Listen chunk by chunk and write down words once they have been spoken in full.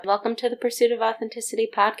Welcome to the Pursuit of Authenticity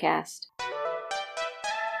podcast.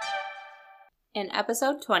 In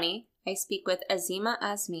episode 20, I speak with Azimah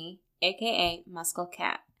Azmi, aka Muscle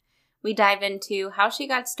Cat. We dive into how she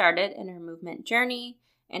got started in her movement journey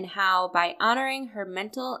and how, by honoring her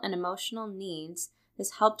mental and emotional needs,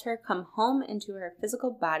 this helped her come home into her physical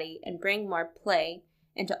body and bring more play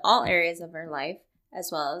into all areas of her life, as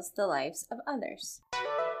well as the lives of others.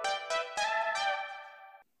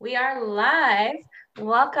 We are live.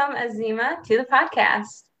 Welcome, Azimah, to the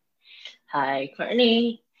podcast. Hi,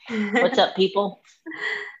 Courtney. What's up, people?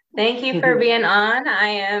 Thank you for being on. I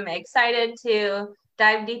am excited to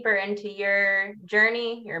dive deeper into your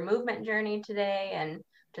journey, your movement journey today, and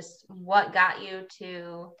just what got you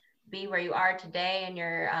to be where you are today in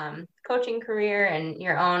your coaching career and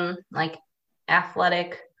your own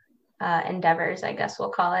athletic endeavors, I guess we'll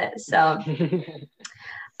call it. So,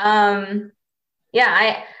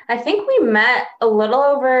 yeah, I think we met a little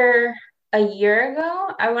over a year ago.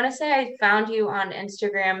 I want to say I found you on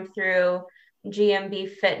Instagram through GMB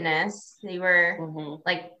Fitness. You were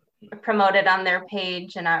promoted on their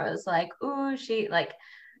page, and I was like, ooh,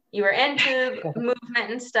 you were into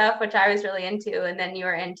movement and stuff, which I was really into. And then you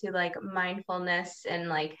were into mindfulness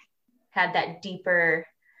and had that deeper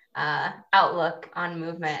outlook on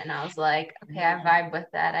movement. And I was like, okay, I vibe with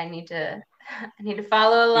that. I need to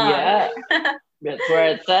follow along. Yeah, that's where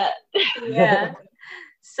it's at. Yeah.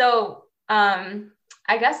 So,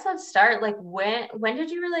 I guess let's start. When did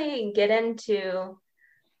you really get into?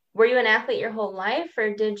 Were you an athlete your whole life,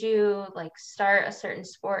 or did you start a certain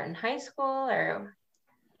sport in high school? Or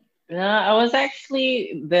No, I was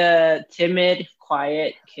actually the timid,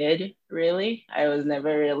 quiet kid. Really, I was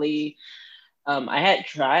never really. I had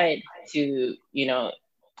tried to,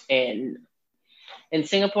 in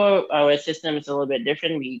Singapore, our system is a little bit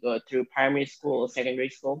different. We go through primary school, secondary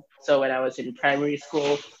school. So when I was in primary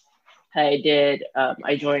school, I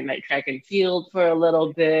joined track and field for a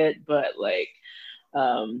little bit, but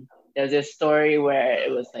there's this story where it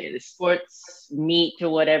was the sports meet or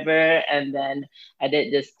whatever, and then I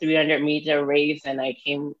did this 300-meter race and I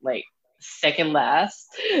came second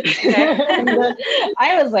last.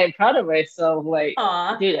 I was proud of myself,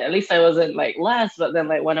 Aww. Dude, at least I wasn't last. But then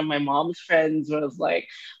one of my mom's friends was like,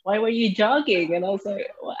 why were you jogging? And I was like,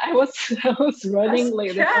 well, I was running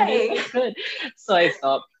the hardest I could. So I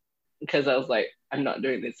stopped because I was like, I'm not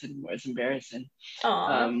doing this anymore. It's embarrassing.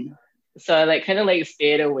 Aww. So I kind of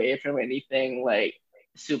stayed away from anything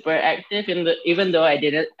super active. Even though I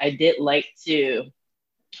did like to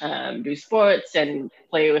do sports and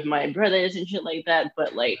play with my brothers and shit like that,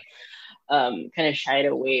 but kind of shied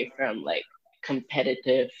away from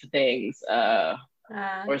competitive things or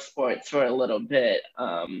sports for a little bit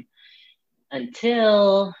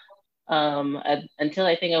until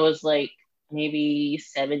I think I was maybe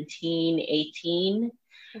 17, 18.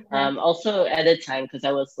 Also at the time, because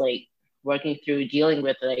I was working through dealing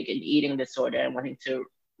with an eating disorder and wanting to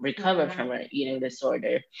recover from an eating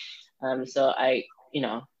disorder. So I,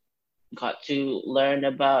 got to learn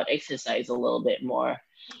about exercise a little bit more.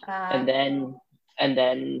 And then,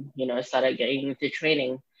 started getting into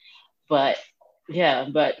training. But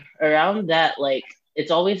around that,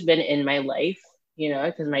 it's always been in my life,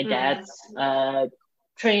 because my dad's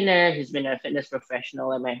trainer, he's been a fitness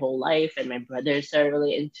professional in my whole life, and my brothers are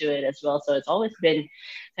really into it as well. So it's always been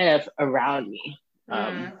kind of around me.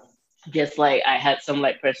 Just I had some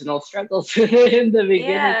personal struggles in the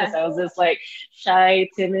beginning because I was this shy,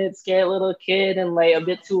 timid, scared little kid and a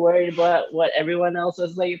bit too worried about what everyone else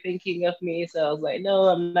was thinking of me. So I was like, no,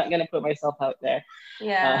 I'm not gonna put myself out there.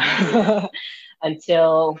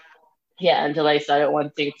 Until I started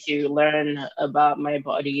wanting to learn about my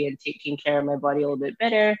body and taking care of my body a little bit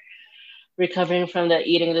better, recovering from the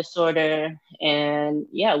eating disorder, and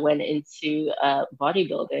went into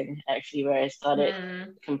bodybuilding, actually, where I started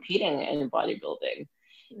competing in bodybuilding.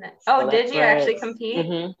 So did you actually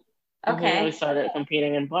compete? Okay. We started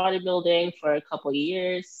competing in bodybuilding for a couple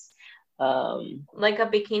years. Like a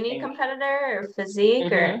bikini competitor or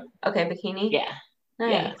physique or okay, bikini? Yeah.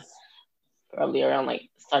 Nice. Yeah. Probably around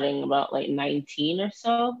starting about 19 or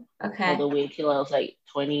so. Okay. All the way till I was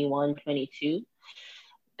 21, 22.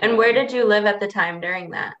 And where did you live at the time during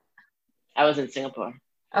that? I was in Singapore.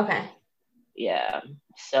 Okay. Yeah.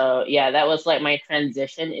 So that was my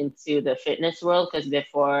transition into the fitness world, because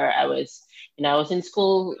before I was in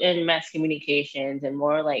school in mass communications and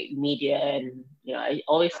more media, and I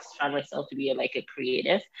always found myself to be a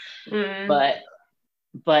creative. But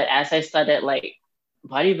as I started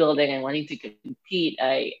bodybuilding and wanting to compete,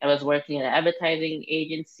 I was working in an advertising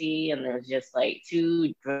agency, and it was just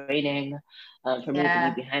too draining. for me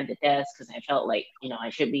to be behind the desk, because I felt like, I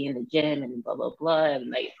should be in the gym and blah blah blah, and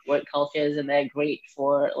like work culture isn't that great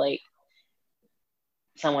for like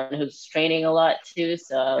someone who's training a lot too.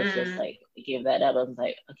 So I was just like, I gave that up. I was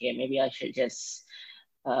like, okay, maybe I should just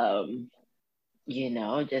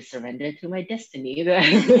just surrender to my destiny. That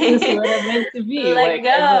this is what I'm meant to be. Let like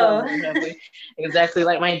go. exactly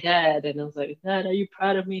like my dad. And I was like, Dad, are you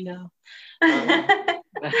proud of me now?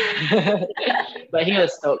 But he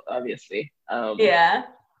was stoked, obviously. Yeah.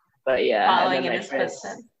 But yeah, and Following then in my his first.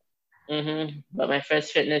 footsteps. But my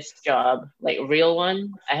first fitness job, like real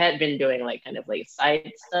one, I had been doing like kind of like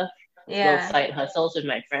side stuff, little side hustles with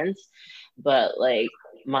my friends. But like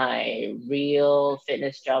my real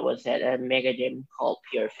fitness job was at a mega gym called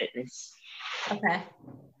Pure Fitness. Okay.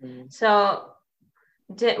 So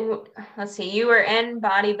let's see, you were in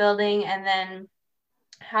bodybuilding, and then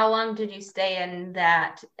how long did you stay in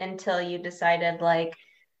that until you decided like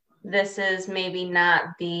this is maybe not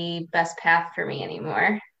the best path for me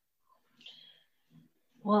anymore?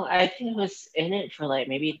 Well, I think I was in it for like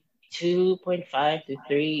maybe 2.5 to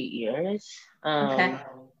 3 years. Okay.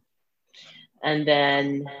 And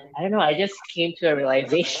then I don't know, I just came to a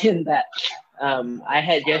realization that I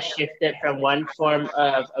had just shifted from one form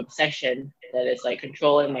of obsession that is like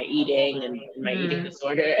controlling my eating and my eating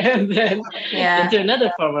disorder, and then into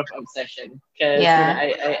another form of obsession. Because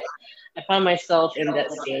I found myself in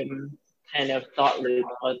that same kind of thought loop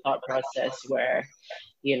or thought process where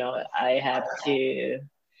I have to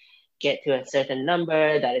get to a certain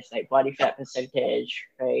number that is like body fat percentage,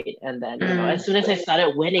 right? And then as soon as I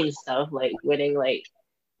started winning stuff, like winning like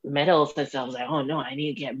medals and stuff, I was like, oh no, I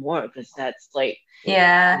need to get more, because that's like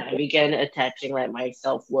I began attaching like my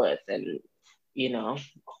self-worth and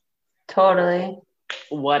totally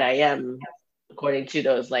what I am according to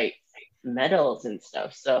those like medals and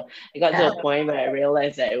stuff. So I got to a point where I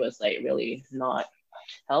realized that it was like really not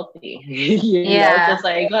healthy. Just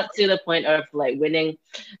like I got to the point of like winning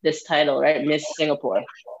this title, right, Miss Singapore,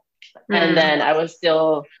 and then I was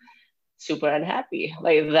still super unhappy.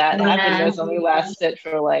 Like that happiness only lasted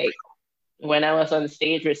for like when I was on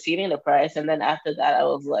stage receiving the prize, and then after that I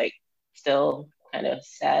was like still kind of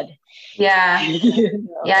sad. I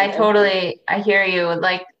hear you.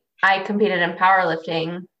 Like I competed in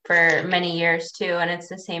powerlifting for many years too, and it's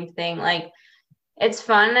the same thing. Like it's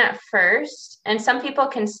fun at first, and some people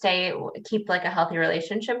can keep like a healthy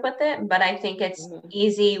relationship with it, but I think it's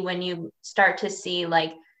easy when you start to see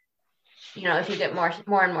like if you get more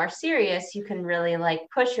and more serious, you can really like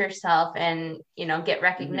push yourself and get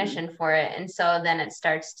recognition for it, and so then it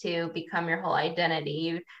starts to become your whole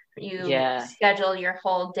identity. You schedule your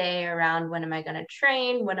whole day around, when am I going to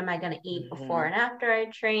train, what am I going to eat before and after I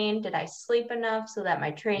train, did I sleep enough so that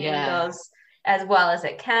my training goes as well as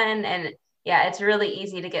it can. And it's really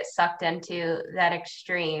easy to get sucked into that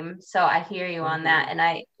extreme. So I hear you on that, and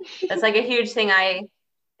that's like a huge thing I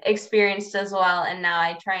experienced as well, and now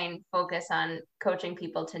I try and focus on coaching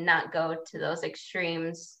people to not go to those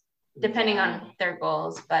extremes depending on their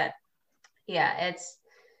goals. But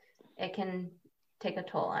it can take a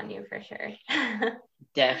toll on you for sure.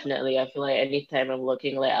 Definitely. I feel like anytime I'm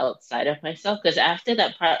looking like outside of myself, because after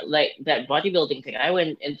that part, like that bodybuilding thing, I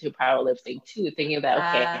went into powerlifting too, thinking that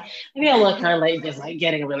okay, maybe I'll look kind of like just like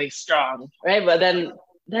getting really strong, right? But then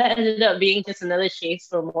that ended up being just another chase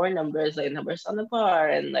for more numbers, like numbers on the bar,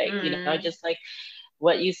 and like just like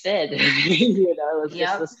what you said, it was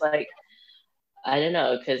just this like, I don't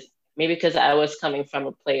know, because I was coming from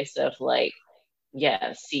a place of like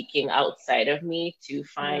seeking outside of me to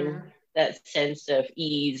find that sense of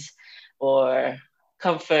ease or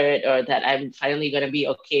comfort, or that I'm finally going to be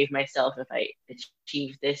okay with myself if I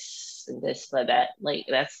achieve this and this, but that like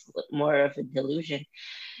that's more of a delusion.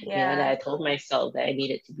 And I told myself that I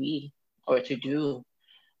needed to be or to do,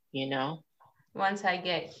 once I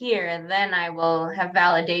get here, then I will have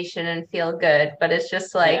validation and feel good. But it's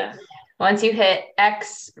just like once you hit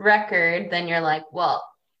X record, then you're like, well,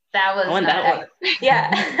 that was not that one.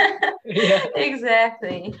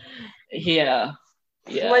 Exactly.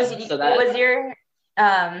 Was your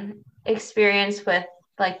experience with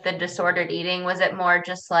like the disordered eating, was it more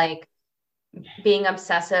just like being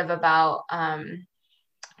obsessive about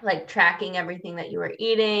like tracking everything that you were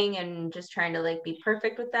eating and just trying to like be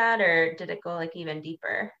perfect with that, or did it go like even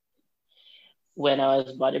deeper when I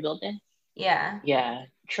was bodybuilding?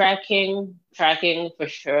 Tracking for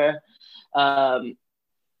sure.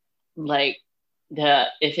 Like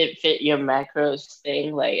if it fit your macros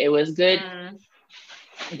thing, like it was good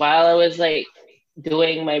while I was like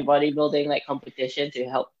doing my bodybuilding like competition to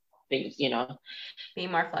help things, be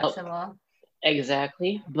more flexible.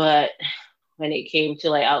 Exactly. But when it came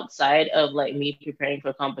to like outside of like me preparing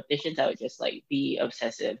for competitions, I would just like be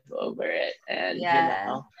obsessive over it, and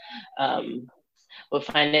Yeah. um, would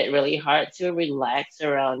find it really hard to relax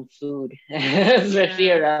around food,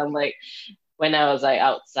 especially around like when I was like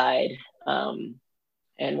outside,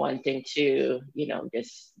 and wanting to,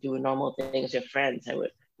 just do normal things with friends. I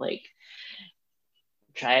would like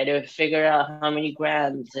try to figure out how many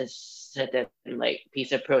grams a certain like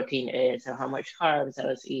piece of protein is, or how much carbs I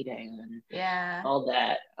was eating, and Yeah. all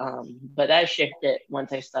that. But that shifted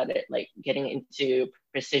once I started like getting into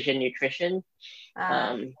precision nutrition.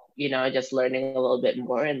 Just learning a little bit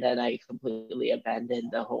more, and then I completely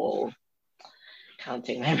abandoned the whole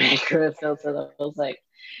counting my macros. So I was like,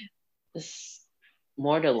 this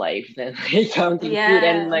more to life than like counting food.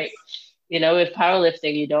 And Yes. like, with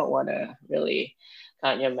powerlifting, you don't want to really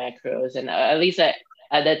count your macros. And at least at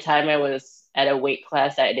that time, I was at a weight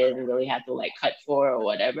class that I didn't really have to like cut for or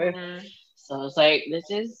whatever. So I was like, this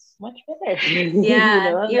is much better.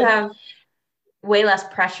 Yeah, you have way less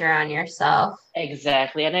pressure on yourself.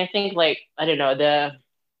 Exactly. And I think like, I don't know, the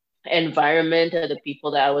environment of the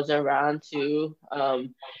people that I was around to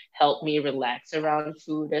helped me relax around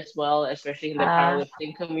food as well, especially in the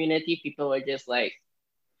powerlifting community. People were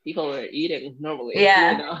eating normally,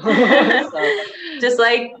 Yeah. So just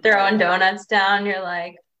like throwing donuts down, you're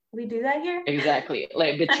like, we do that here? Exactly.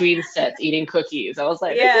 Like between sets eating cookies. I was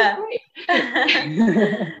like, yeah. this is great.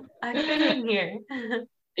 I fit in here.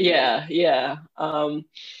 Yeah.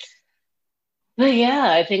 But yeah,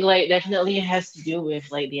 I think like definitely it has to do with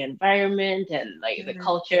like the environment and like the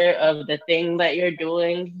culture of the thing that you're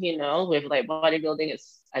doing, with like bodybuilding.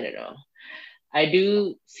 I don't know. I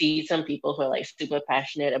do see some people who are like super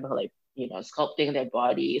passionate about like, sculpting their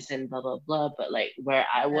bodies and blah, blah, blah. But like where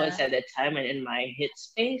I was at the time and in my hit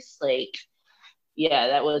space, like, yeah,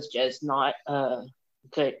 that was just not a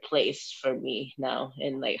good place for me now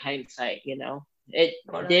in like hindsight, It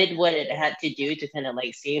did what it had to do to kind of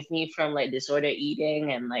like save me from like disorder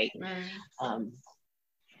eating and like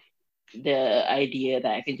the idea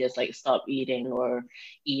that I can just like stop eating or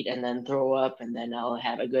eat and then throw up and then I'll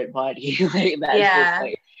have a good body. Like that's just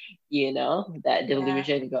like, that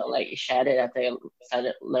delusion got like shattered after I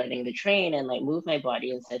started learning to train and like move my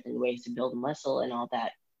body in certain ways to build muscle and all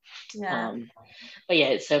that. But yeah,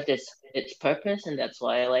 it served its purpose, and that's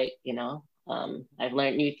why I've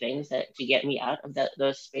learned new things to get me out of that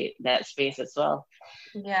space as well.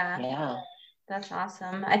 Yeah, that's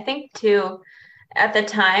awesome. I think too, at the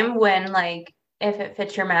time when like if it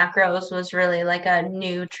fits your macros was really like a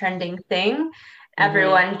new trending thing,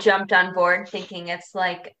 everyone jumped on board thinking it's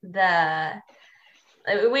like I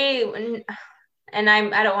don't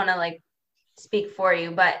want to like speak for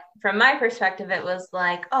you, but from my perspective it was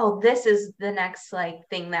like, oh, this is the next like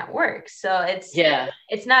thing that works. So it's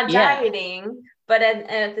not dieting, but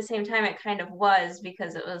at the same time it kind of was,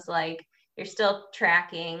 because it was like you're still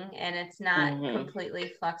tracking and it's not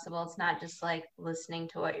completely flexible. It's not just like listening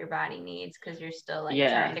to what your body needs, because you're still like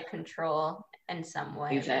trying to control in some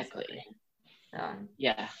way. Exactly. So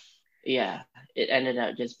yeah, it ended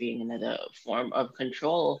up just being another form of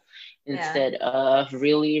control instead of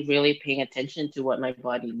really, really paying attention to what my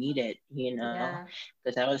body needed,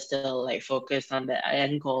 because I was still like focused on the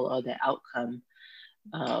end goal or the outcome.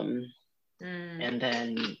 And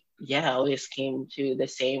then, I always came to the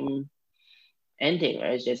same ending.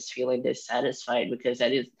 I was just feeling dissatisfied because at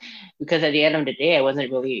the end of the day, I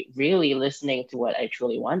wasn't really listening to what I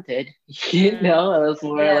truly wanted. I was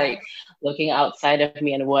more like looking outside of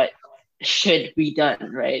me and what should be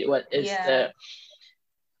done, right? What is the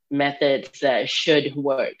methods that should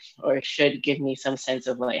work or should give me some sense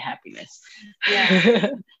of like happiness?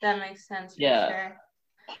 That makes sense for sure.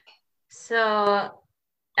 So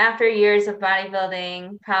after years of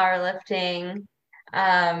bodybuilding, powerlifting,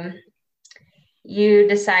 you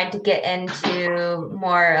decide to get into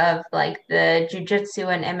more of like the jiu-jitsu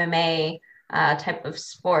and MMA type of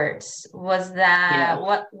sports. Was that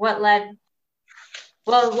what led?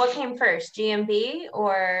 Well, what came first, GMB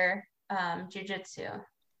or jiu-jitsu?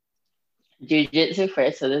 Jiu-jitsu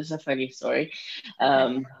first. So this is a funny story.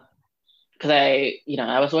 Because I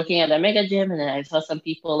was working at the mega gym and then I saw some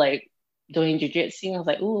people like doing jiu-jitsu. I was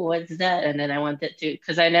like, ooh, what's that? And then I wanted to,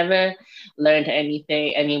 because I never learned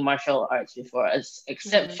any martial arts before,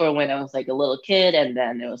 except for when I was like a little kid. And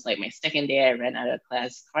then it was like my second day, I ran out of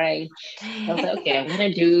class crying. I was like, okay, I'm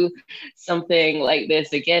going to do something like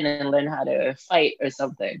this again and learn how to fight or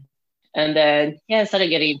something. And then, I started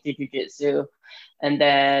getting into jiu-jitsu. And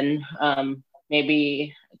then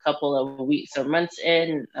maybe a couple of weeks or months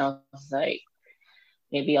in, I was like,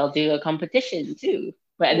 maybe I'll do a competition too.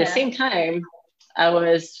 But at the same time, I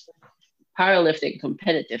was powerlifting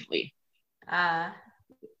competitively.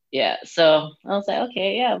 Yeah, so I was like,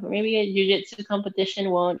 okay, yeah, maybe a jiu-jitsu competition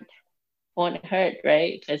won't hurt,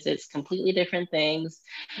 right? Because it's completely different things.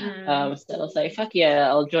 So I was like, fuck yeah,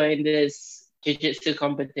 I'll join this jiu-jitsu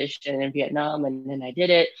competition in Vietnam, and then I did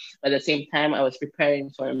it. But at the same time, I was preparing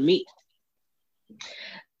for a meet.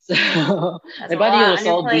 So my body was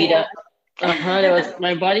all beat up.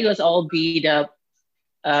 My body was all beat up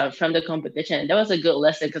from the competition. That was a good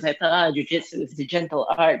lesson because I thought jiu-jitsu is the gentle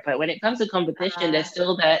art, but when it comes to competition, there's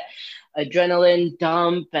still that adrenaline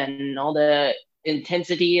dump and all the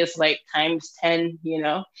intensity is like times 10, you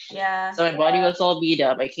know? Yeah. So my body was all beat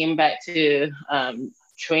up. I came back to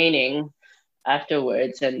training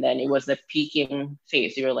afterwards, and then it was the peaking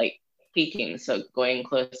phase. You were like peaking, so going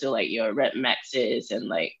close to like your rep maxes and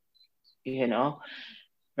like, you know,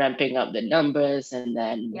 ramping up the numbers. And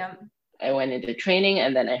then I went into training,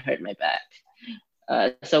 and then I hurt my back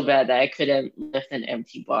so bad that I couldn't lift an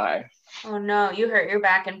empty bar. Oh no, you hurt your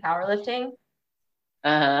back in powerlifting?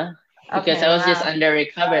 Because I was just under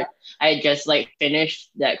recovered. I just like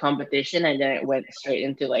finished that competition, and then it went straight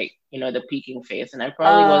into like, you know, the peaking phase, and I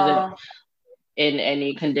probably wasn't in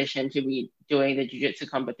any condition to be doing the jiu-jitsu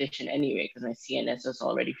competition anyway because my CNS was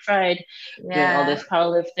already fried doing all this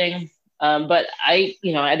powerlifting. But I,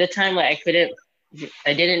 you know, at the time, like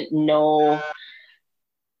I didn't know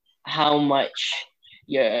how much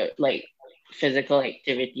your like physical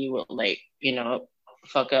activity will like, you know,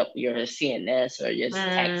 fuck up your CNS or just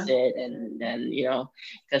tax it. And then, you know,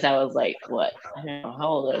 because I was like, what? I don't know, how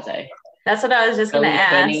old was I? That's what I was just going to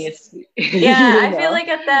ask. 20s. Yeah, I feel like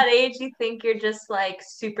at that age, you think you're just like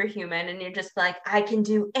superhuman and you're just like, I can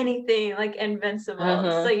do anything, like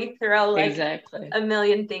invincible. So you throw like a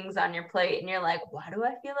million things on your plate and you're like, why do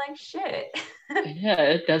I feel like shit? Yeah,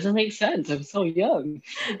 it doesn't make sense. I'm so young.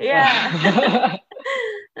 Yeah.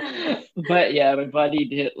 But yeah, my body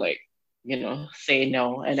did like, you know, say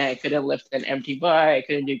no. And I couldn't lift an empty bar. I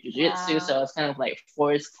couldn't do jiu-jitsu. So I was kind of like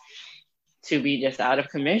forced to be just out of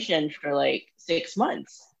commission for like 6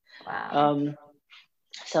 months. So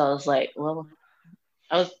I was like, well,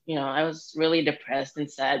 I was really depressed and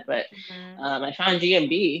sad, but I found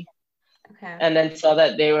GMB and then saw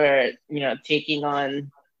that they were, you know, taking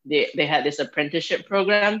on, they had this apprenticeship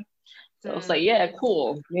program. So I was like, yeah,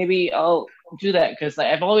 cool. Maybe I'll do that because like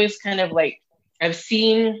I've always kind of like, I've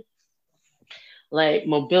seen like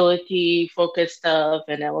mobility focused stuff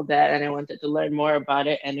and all that, and I wanted to learn more about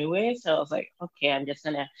it anyway. So I was like, okay, I'm just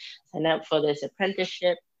gonna sign up for this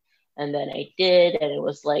apprenticeship. And then I did, and it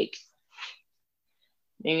was like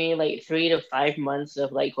maybe like 3 to 5 months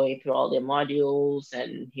of like going through all the modules.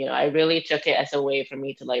 And you know, I really took it as a way for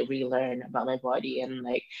me to like relearn about my body and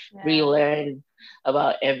like relearn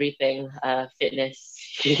about everything fitness.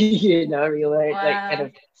 You know, relearn like kind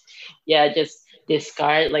of just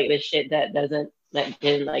discard like the shit that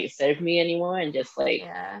didn't like serve me anymore, and just like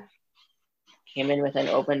came in with an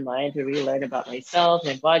open mind to relearn about myself,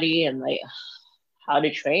 my body, and like how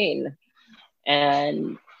to train.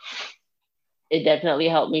 And it definitely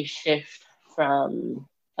helped me shift from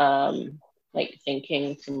like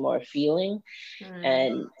thinking to more feeling.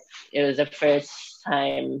 And it was the first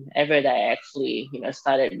time ever that I actually, you know,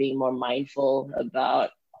 started being more mindful about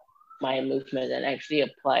my movement and actually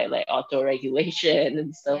apply like auto regulation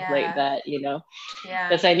and stuff like that, you know,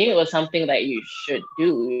 because I knew it was something that you should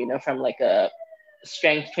do, you know, from like a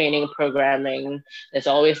strength training programming. There's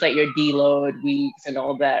always like your deload weeks and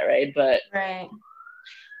all that, right?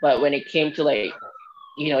 But when it came to like,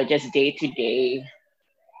 you know, just day to day,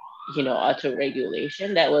 you know, auto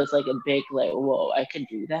regulation, that was like a big like, whoa, I could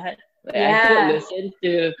do that. Like, I could listen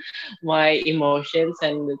to my emotions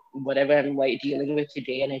and whatever I'm like dealing with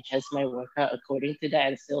today and adjust my workout according to that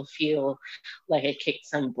and still feel like I kicked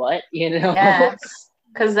some butt, you know? Yes,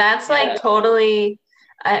 because that's like totally,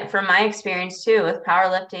 from my experience too with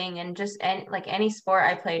powerlifting and just any sport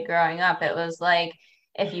I played growing up, it was like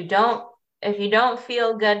if you don't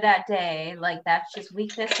feel good that day, like that's just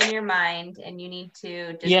weakness in your mind and you need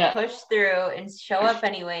to just push through and show up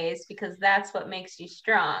anyways because that's what makes you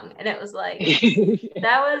strong. And it was like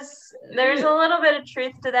there's a little bit of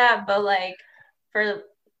truth to that, but like for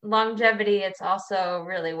longevity, it's also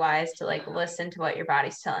really wise to like listen to what your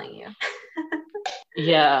body's telling you.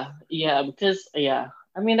 Because I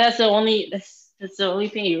mean that's the only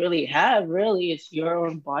thing you really have, really. It's your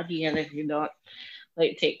own body, and if you don't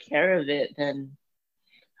like take care of it, then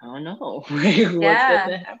I don't know what's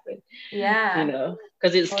gonna happen. You know,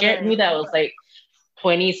 because it scared me that I was like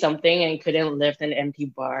 20 something and couldn't lift an empty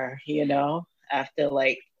bar, you know, after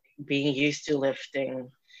like being used to lifting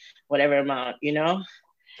whatever amount, you know.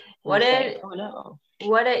 What did like, oh no.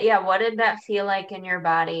 what did that feel like in your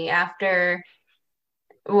body after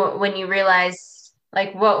when you realized,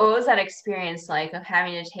 like, what was that experience like of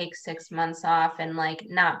having to take 6 months off and like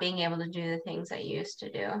not being able to do the things that you used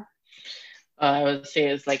to do? I would say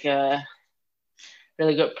it's like a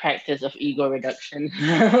really good practice of ego reduction.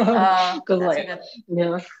 Oh, Because that's a like, good. you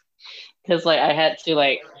know, because like I had to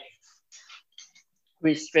like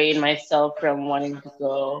restrain myself from wanting to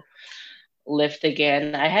go lift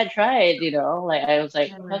again. I had tried, like I was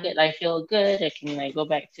like, fuck Mhm. it, I feel good. I can like go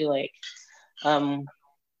back to like um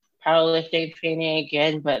powerlifting training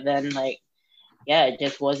again, but then like yeah, it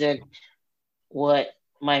just wasn't what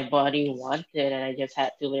my body wanted, and I just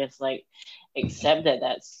had to just like accept that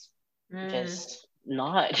that's Mm. just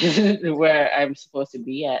not where I'm supposed to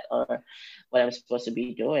be at or what I'm supposed to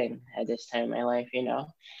be doing at this time in my life.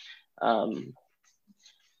 Um,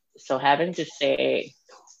 so having to say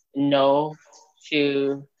no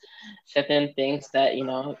to certain things that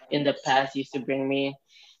in the past used to bring me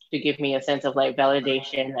to give me a sense of like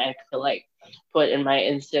validation. I could like put in my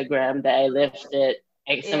Instagram that I lifted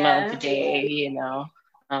X amount Yeah. today.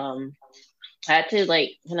 Um, I had to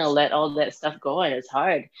like let all that stuff go, and it's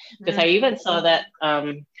hard because I Mm. even saw that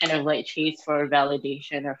kind of like chase for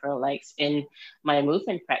validation or for likes in my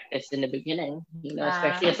movement practice in the beginning.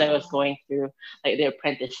 Especially as I was going through like the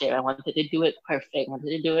apprenticeship. I wanted to do it perfect, wanted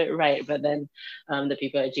to do it right, but then the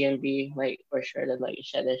people at GMB like were sure to like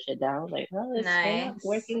shut that shit down. Like, no, we're not Nice.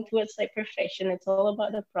 working towards like perfection. It's all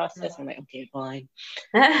about the process. I'm like, okay, fine,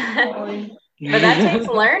 fine. But that takes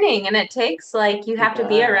learning, and it takes like you It have to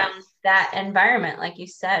be around does. that environment, like you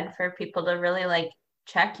said, for people to really like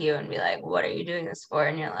check you and be like, what are you doing this for?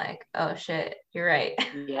 And you're like, oh shit, you're right.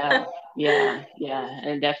 Yeah, yeah. And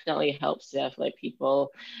it definitely helps to have like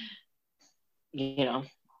people, you know,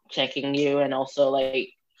 checking you. And also like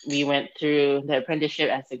we went through the apprenticeship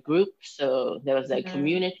as a group. So there was like Mm-hmm.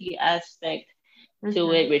 community aspect to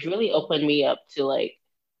Mm-hmm. it, which really opened me up to like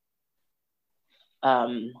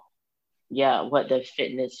um yeah, what the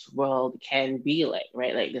fitness world can be like,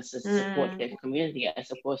 right? Like this is a Mm-hmm. supportive community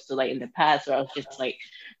as opposed to like in the past where I was just like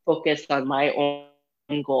focused on my own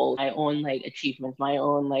goals, my own like achievements, my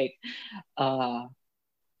own like uh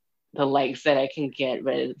the likes that I can get,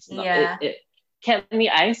 but it's not it, Yeah. it kept me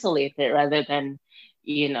isolated rather than,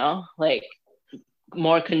 like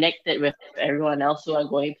more connected with everyone else who are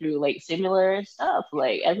going through like similar stuff.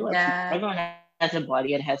 Like Yeah. everyone has a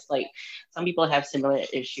body and has like some people have similar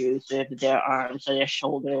issues with their arms or their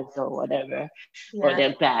shoulders or whatever, or Yeah.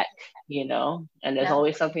 their back, and there's Yeah.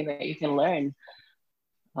 always something that you can learn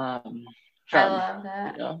um I from, love you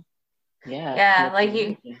that. know. Yeah, from Yeah, the like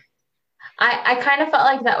you community. I kind of felt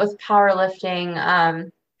like that with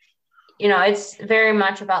powerlifting. It's very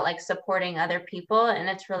much about like supporting other people, and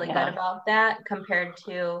it's really good Yeah. about that compared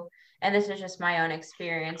to, and this is just my own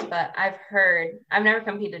experience, but I've never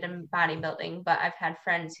competed in bodybuilding, but I've had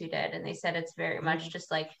friends who did, and they said it's very much Mhm.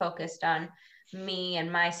 just like focused on me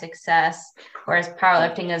and my success, whereas Yeah.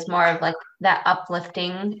 powerlifting is more of like that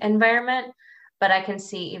uplifting environment. But I can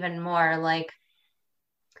see even more like,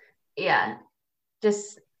 yeah,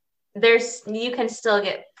 just you can still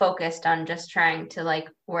get focused on just trying to like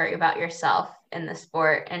worry about yourself in the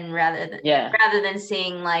sport, and Yeah. rather than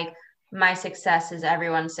seeing like my success is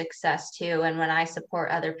everyone's success too, and when I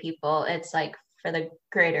support other people it's like for the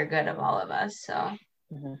greater good of all of us. So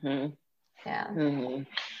Hmm. yeah. Hmm.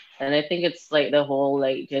 And I think it's like the whole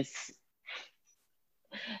like just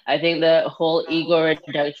I think the whole ego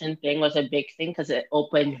reduction thing was a big thing because it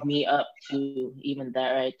opened me up to even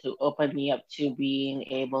that, right? To open me up to being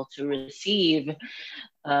able to receive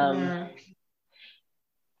um, Mm,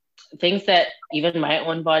 things that even my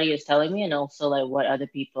own body is telling me, and also like what other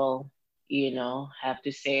people, have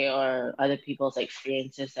to say, or other people's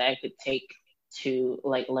experiences that I could take to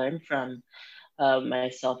like learn from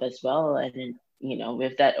myself as well. And then,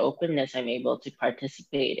 with that openness, I'm able to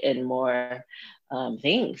participate in more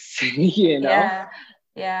things, yeah.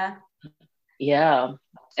 Yeah. Yeah.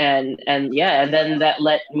 And yeah, and then that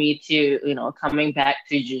led me to, coming back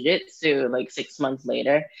to jujitsu like 6 months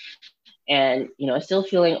later, and still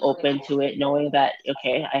feeling open to it, knowing that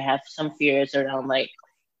okay, I have some fears around like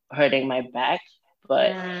hurting my back,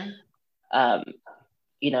 but Mm, um,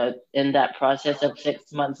 in that process of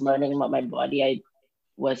 6 months learning about my body, I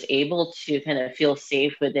was able to kind of feel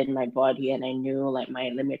safe within my body, and I knew like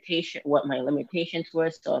what my limitations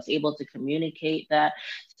were, so I was able to communicate that.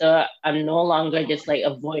 So I'm no longer just like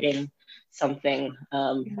avoiding something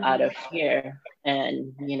out of mm. fear,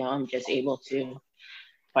 and I'm just able to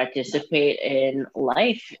participate in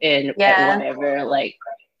life in at Yeah, whatever like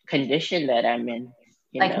condition that I'm in,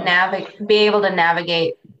 you like know. be able to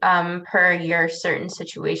navigate per your certain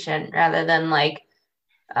situation rather than like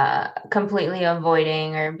completely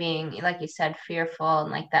avoiding or being, like you said, fearful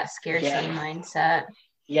and like that scarcity Yeah. mindset.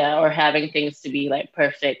 Yeah, or having things to be like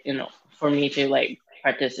perfect, for me to like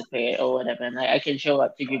participate or whatever. And I can show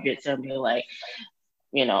up to jujitsu and be like,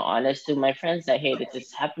 honest to my friends that, hey, this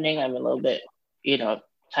is happening. I'm a little bit, you know,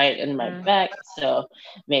 tight in my back, so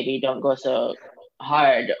maybe don't go so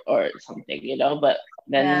hard or something, but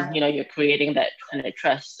then, Yeah. you're creating that kind of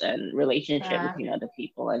trust and relationship Yeah. between other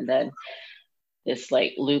people. And then this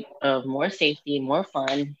like loop of more safety, more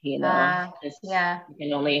fun, because Yeah. you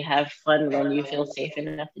can only have fun when you feel safe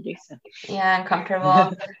enough to do so. Yeah, and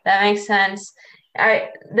comfortable. That makes sense.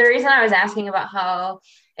 The reason I was asking about how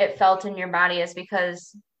it felt in your body is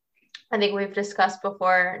because I think we've discussed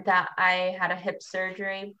before that I had a hip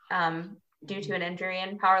surgery due to an injury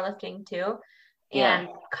in powerlifting too. Yeah. And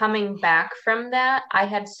coming back from that, I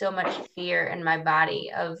had so much fear in my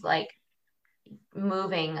body of like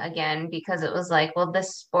moving again because it was like, well,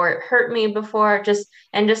 this sport hurt me before, just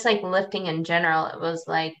like lifting in general. It was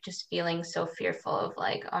like just feeling so fearful of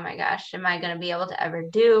like, oh my gosh, am I going to be able to ever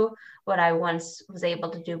do what I once was able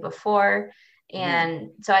to do before? Mm-hmm. And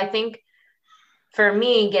so I think for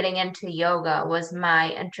me, getting into yoga was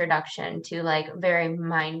my introduction to like very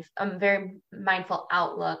mindful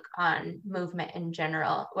outlook on movement in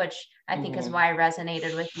general, which I think is Mm-hmm. why I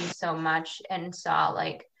resonated with you so much and saw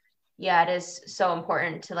like, yeah, it is so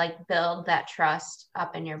important to like build that trust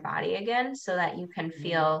up in your body again so that you can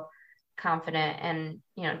feel confident and,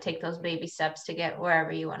 take those baby steps to get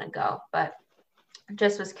wherever you want to go. But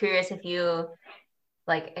just was curious if you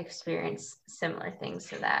like experienced similar things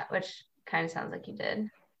to that, which kind of sounds like you did.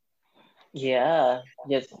 Yeah,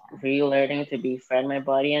 just relearning to befriend my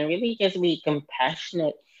body and really just be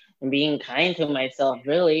compassionate and being kind to myself,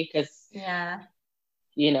 really. Because, Yeah.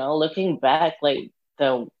 looking back, like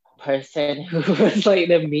the person who was like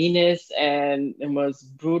the meanest and the most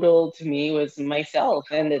brutal to me was myself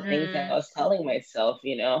and the things that I Mm, was telling myself,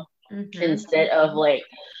 mm-hmm. instead of like,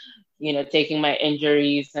 taking my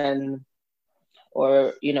injuries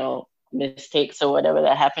or mistakes or whatever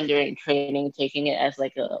that happened during training, taking it as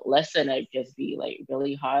like a lesson. I'd just be like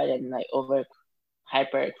really hard and like over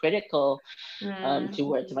hypercritical Mm,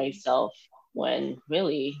 towards myself, when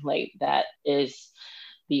really like that is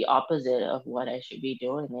the opposite of what I should be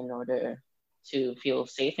doing in order to feel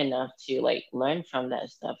safe enough to like learn from that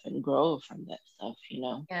stuff and grow from that stuff.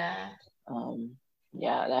 yeah. um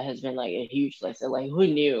yeah, that has been like a huge lesson. Like, who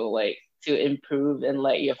knew, like, to improve in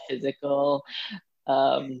like your physical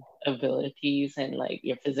abilities and like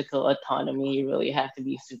your physical autonomy, you really have to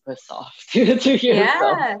be super soft to yourself.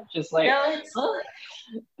 Yeah. Just like, No, huh?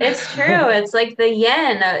 it's true. It's like the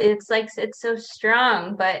yin. It's like it's so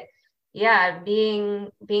strong, but yeah, being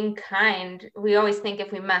kind. We always think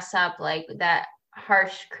if we mess up, like that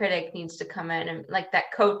harsh critic needs to come in and like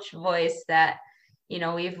that coach voice that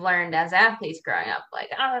we've learned as athletes growing up, like,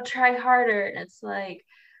 oh, try harder. And it's like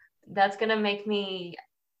that's gonna make me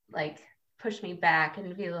like push me back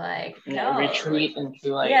and be like, Yeah, no, like, retreat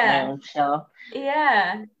into like my yeah, own shell,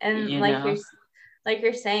 yeah. And you know. like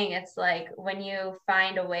you're saying, it's like when you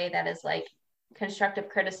find a way that is like constructive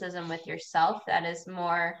criticism with yourself that is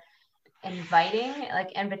more inviting,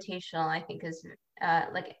 like invitational, I think is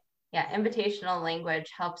like, yeah, invitational language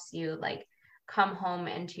helps you like come home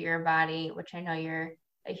into your body, which I know you're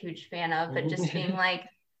a huge fan of, but just being like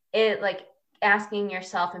it, like asking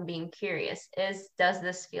yourself and being curious does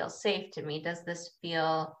this feel safe to me? Does this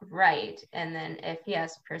feel right? And then if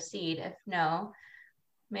yes, proceed. If no,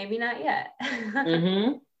 maybe not yet.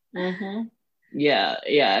 Mhm. Mhm. Yeah,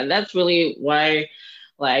 yeah, and that's really why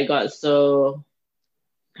like I got so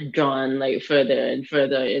drawn like further and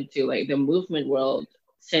further into like the movement world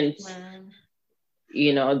since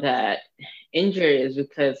Mm, that injury, is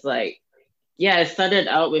because like, yeah, I started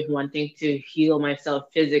out with wanting to heal myself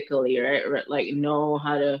physically, right? Like know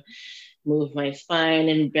how to move my spine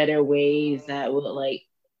in better ways that would like,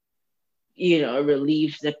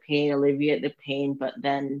 relieve the pain, alleviate the pain. But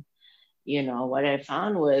then, what I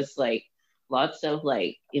found was like lots of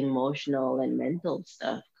like emotional and mental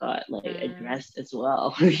stuff got like mm, addressed as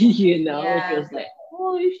well, which yeah. was like,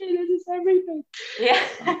 holy shit, this is everything. Yeah.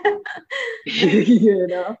 Um, you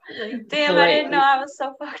know, Like, so damn, I like, didn't know I was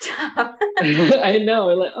so fucked up. I know,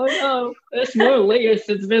 like, oh no, there's more layers.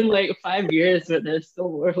 It's been like 5 years, but there's still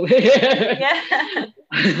more layers. Yeah.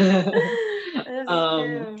 That's um,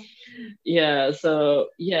 true. Yeah, so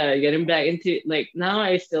yeah, getting back into like now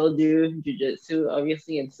I still do jujitsu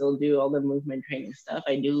obviously and still do all the movement training stuff.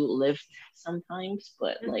 I do lift sometimes,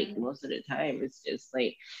 but like Hmm. most of the time it's just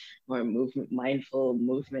like more movement, mindful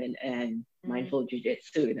movement and Hmm. mindful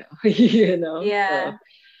jujitsu, you know. So Yeah.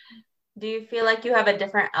 Do you feel like you have a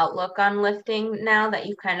different outlook on lifting now that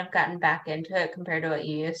you've kind of gotten back into it compared to what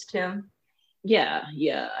you used to? yeah,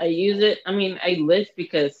 yeah, I use it. I mean, I lift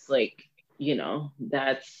because like,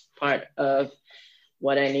 that's part of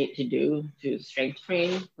what I need to do to strength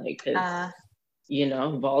train, like, because Uh,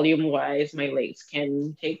 volume wise, my legs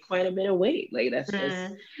can take quite a bit of weight. Like that's just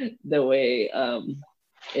mm, the way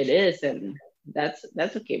it is, and that's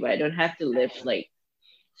okay. But I don't have to lift like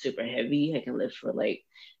super heavy. I can lift for like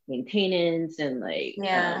maintenance and like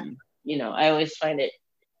yeah. I always find it.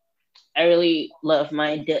 I really love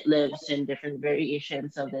my deadlifts and different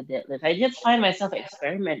variations of the deadlift. I just find myself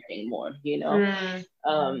experimenting more, Mm,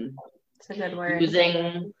 um, it's a good word.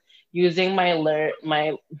 using using my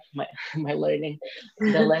my learning,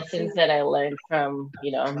 the lessons that I learned from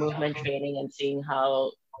movement training and seeing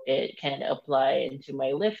how it can apply into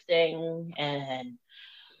my lifting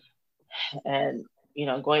and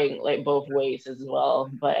going like both ways as well.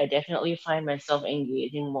 But I definitely find myself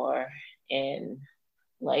engaging more in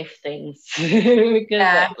life things because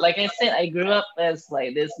Yeah. like I said, I grew up as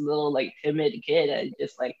like this little like timid kid. I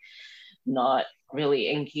just like not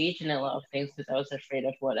really engaged in a lot of things because I was afraid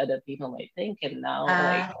of what other people might think. And now,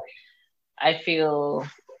 like, Uh, I feel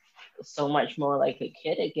so much more like a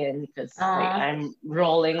kid again because, like, uh, I'm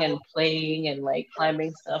rolling and playing and, like,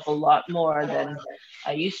 climbing stuff a lot more than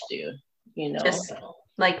I used to, you know? just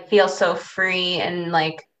like feel so free and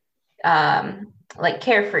like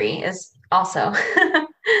carefree is also.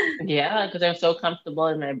 Yeah, because I'm so comfortable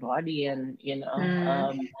in my body. And,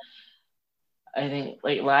 Mm, I think,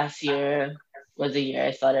 like, last year was a year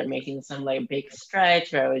I started making some, like, big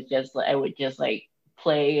strides where I would just, like,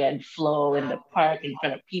 play and flow in the park in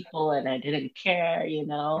front of people and I didn't care.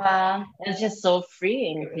 wow. It's just so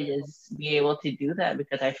freeing to just be able to do that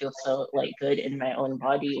because I feel so like good in my own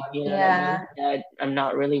body. You know what I Yeah. mean? That I'm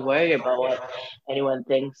not really worried about what anyone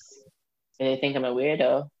thinks. If they think I'm a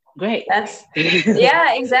weirdo, great. That's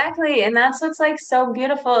yeah, exactly. And that's what's like so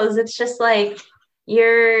beautiful is it's just like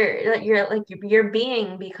your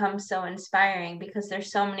being becomes so inspiring because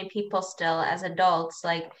there's so many people still as adults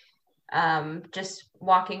like just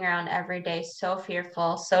walking around every day so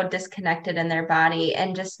fearful, so disconnected in their body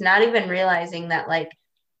and just not even realizing that like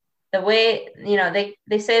the way,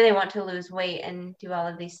 they say they want to lose weight and do all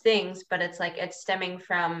of these things, but it's like it's stemming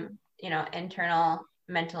from, internal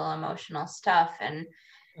mental emotional stuff and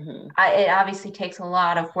Hmm. it obviously takes a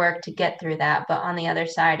lot of work to get through that, but on the other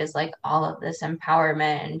side is like all of this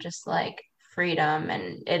empowerment and just like freedom,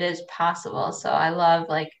 and it is possible. So I love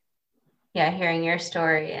like, yeah, hearing your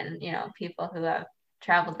story and, people who have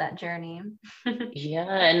traveled that journey. Yeah,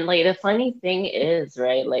 and like the funny thing is,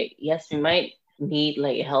 right? Like, yes, we might need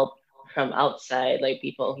like help from outside, like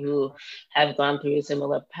people who have gone through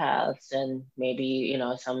similar paths, and maybe,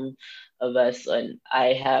 some of us, and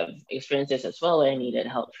I have experiences as well where I needed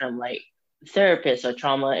help from like therapists or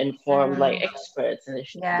trauma informed like Mm, experts and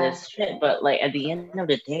yeah. this shit. But like at the end of the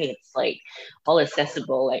day, it's like all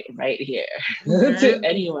accessible, like right here to Hmm.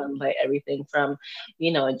 anyone, like everything from,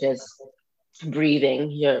 just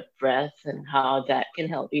breathing, your breath, and how that can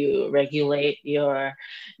help you regulate your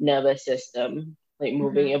nervous system, like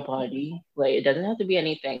moving Hmm. your body. Like it doesn't have to be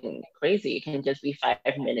anything crazy. It can just be 5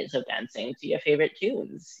 minutes of dancing to your favorite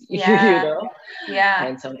tunes, you Yeah. know? Yeah.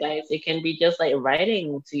 And sometimes it can be just like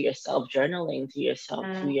writing to yourself, journaling to yourself,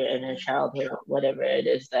 to Mm. your inner child, or whatever it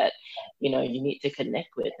is that, you need to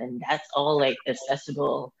connect with. And that's all like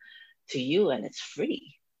accessible to you and it's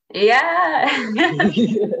free. Yeah.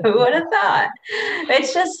 Who would have thought?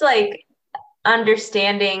 It's just like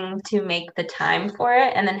understanding to make the time for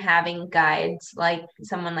it and then having guides like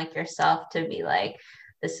someone like yourself to be like,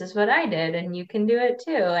 this is what I did and you can do it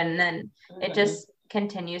too. And then it Mhm. just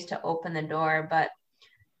continues to open the door. But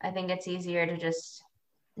I think it's easier to just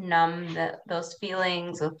numb those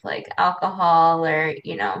feelings with like alcohol or,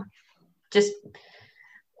 just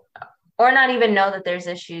or not even know that there's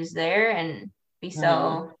issues there and be Mhm.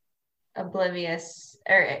 so oblivious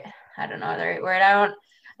or I don't know the right word. I don't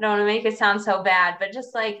want to make it sound so bad, but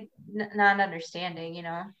just like not understanding.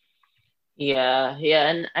 Yeah,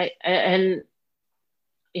 yeah, and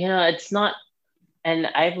it's not, and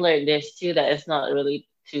I've learned this too, that it's not really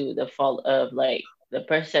to the fault of like the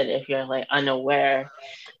person if you're like unaware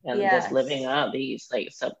and just living Yes. out these like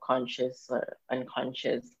subconscious or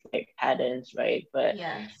unconscious like patterns, right? But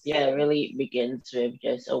Yes. yeah, it really begins with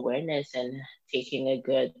just awareness and taking a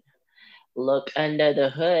good look under the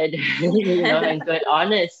hood, and good,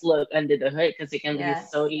 honest look under the hood, because it can be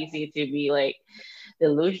Yes. so easy to be like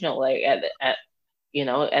delusional. Like at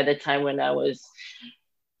the time when I was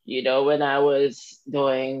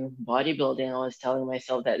doing bodybuilding, I was telling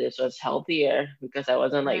myself that this was healthier because I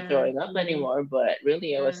wasn't like throwing up anymore, but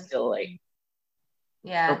really I was still like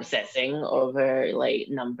Yeah. obsessing over like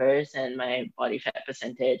numbers and my body fat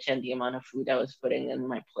percentage and the amount of food I was putting in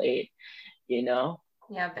my plate, you know?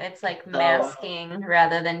 Yep. It's like So, masking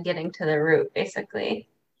rather than getting to the root, basically.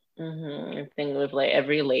 I think with like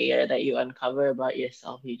every layer that you uncover about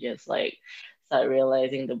yourself, you just like start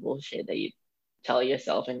realizing the bullshit that you tell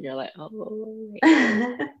yourself, and you're like, oh,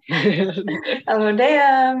 Oh,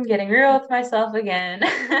 damn, getting real with myself again.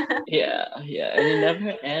 yeah, and it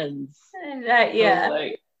never ends. And, I was yeah.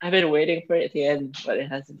 like, I've been waiting for it to end, but it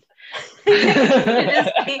hasn't. You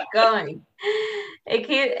just keep going.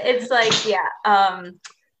 It's like, yeah,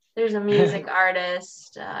 there's a music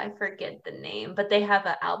artist, I forget the name, but they have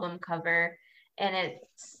an album cover, and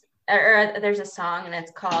or there's a song, and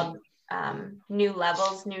it's called New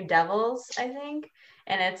Levels, New Devils, I think.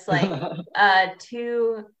 And it's like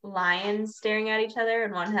two lions staring at each other,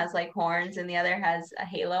 and one has like horns and the other has a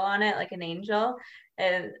halo on it, like an angel.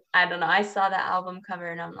 And I don't know, I saw the album cover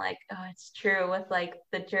and I'm like, oh, it's true with like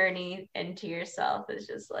the journey into yourself is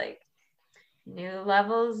just like new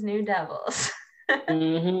levels, new devils.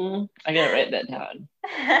 I gotta write that down.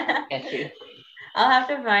 Get you. I'll have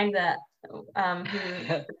to find that who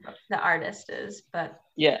the artist is, but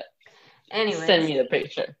Yeah, send anyways, me the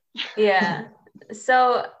picture. yeah.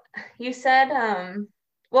 So you said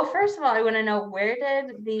well, first of all, I want to know, where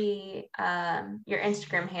did the your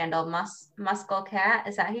Instagram handle Muscle Cat,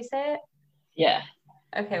 is that how you say it? Yeah.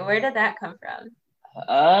 Okay, where did that come from?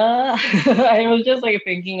 I was just like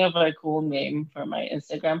thinking of a cool name for my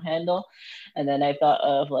Instagram handle, and then I thought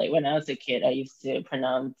of like when I was a kid, I used to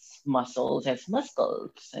pronounce muscles as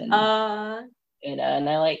muscles, and Uh and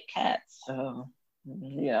I like cats, so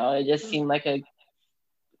it just seemed like a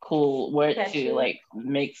cool word to Catchy. like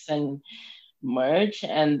mix and merge.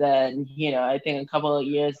 And then I think a couple of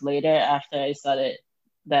years later, after I started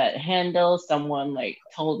that handle, someone like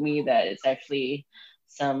told me that it's actually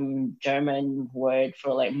some German word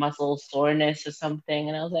for like muscle soreness or something,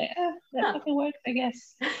 and I was like, that Huh. fucking works, I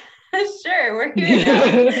guess. Sure, we're here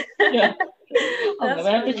now. Yeah, I'll That's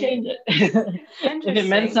never have to funny. change it. If it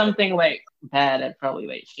meant Interesting. something like bad, I'd probably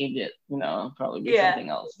like change it, probably be Yeah. something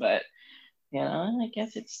else, but I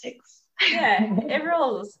guess it sticks. Yeah, it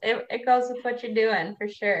rolls. It goes with what you're doing for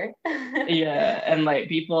sure. Yeah, and like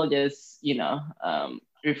people just,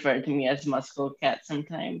 refer to me as Muscle Cat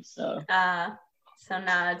sometimes. So Uh, so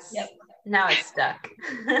yep, now it's stuck.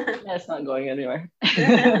 that's not going anywhere.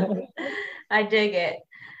 I dig it.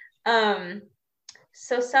 Um,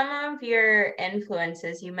 so some of your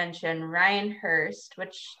influences, you mentioned Ryan Hurst,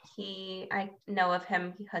 which I know of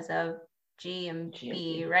him because of GMB,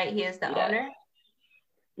 GMP. right? He is the Yeah. owner.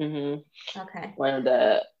 Okay. One of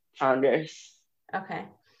the founders. Okay.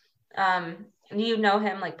 You know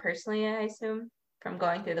him like personally, I assume, from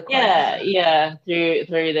going through the course. Yeah, through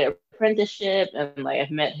the apprenticeship, and like I've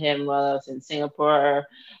met him while I was in Singapore.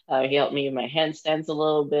 He helped me with my handstands a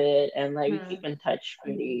little bit, and like we keep in touch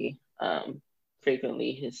pretty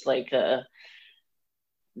frequently. He's like a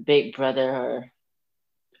big brother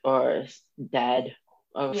or dad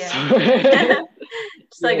of Yeah. sorts.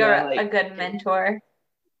 Just like a Like good mentor.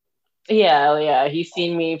 yeah. He's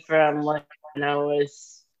seen me from when I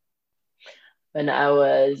was,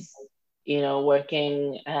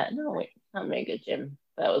 working at no wait, not Mega Gym,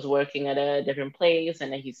 but I was working at a different place,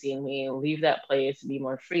 and then he's seen me leave that place to be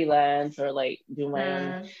more freelance or like do my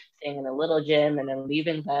own thing in a little gym, and then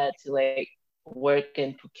leaving that to like work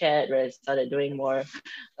in Phuket where I started doing more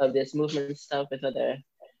of this movement stuff with other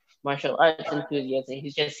martial arts enthusiasts, and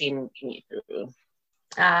he's just seen me through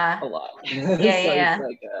a lot. Yeah, So he's yeah.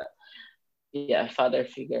 like a father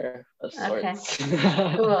figure of Okay. sorts.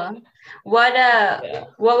 Cool. What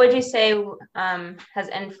what would you say has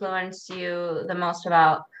influenced you the most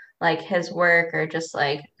about like his work or just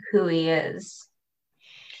like who he is?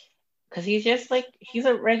 Cause he's just like he's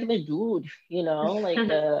a regular dude, like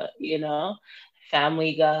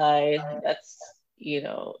family guy. That's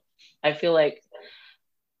I feel like,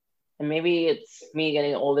 and maybe it's me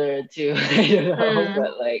getting older too,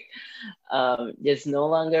 but like just no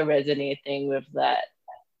longer resonating with that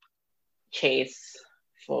chase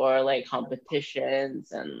for like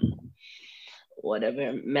competitions and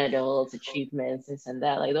whatever medals, achievements, this and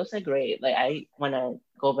that. Like those are great. Like I want to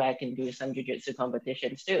go back and do some jiu-jitsu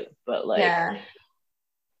competitions too. But like Yeah.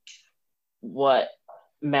 what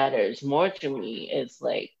matters more to me is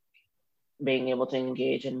like being able to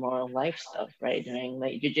engage in more life stuff, right? Doing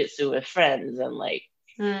like jujitsu with friends and like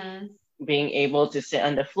being able to sit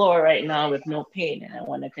on the floor right now with no pain. And I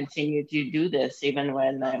want to continue to do this even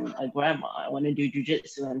when I'm a grandma. I want to do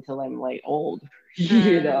jujitsu until I'm like old,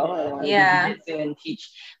 you know. I want to do jujitsu and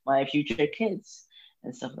teach my future kids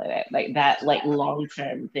and stuff like that. Like that, like long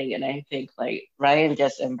term thing. And I think like Ryan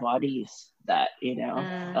just embodies that, you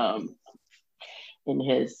know, in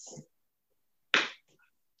his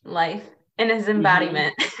life, in his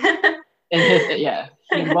embodiment. In his, yeah,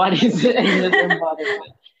 he embodies it in his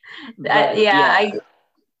embodiment. But,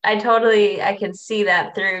 I can see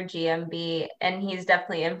that through GMB, and he's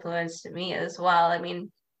definitely influenced me as well. I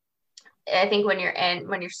mean, I think when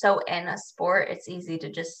you're so in a sport, it's easy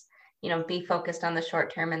to just, be focused on the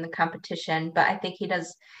short term and the competition. But I think he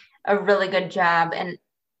does a really good job. And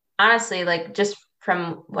honestly, like just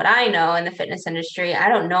from what I know in the fitness industry, I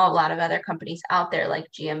don't know a lot of other companies out there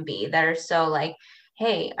like GMB that are so like,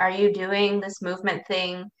 hey, are you doing this movement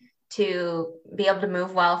thing to be able to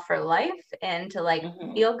move well for life and to like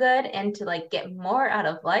feel good and to like get more out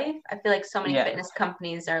of life? I feel like so many fitness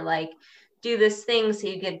companies are like, do this thing so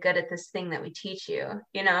you get good at this thing that we teach you,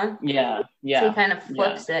 you know? Yeah. So he kind of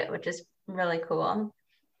flips it, which is really cool.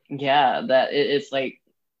 Yeah, that it's like,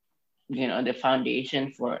 you know, the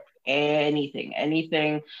foundation for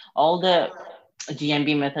anything, all the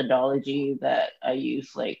GMB methodology that I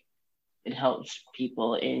use, like it helps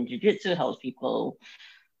people in jiu-jitsu, helps people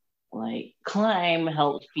like climb,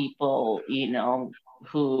 helps people, you know,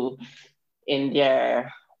 who in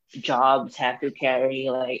their jobs have to carry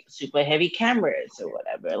like super heavy cameras or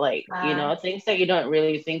whatever, like you know, things that you don't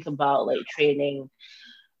really think about, like training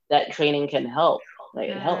can help, like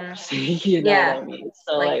it helps. You know what I mean?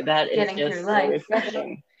 So like that is just so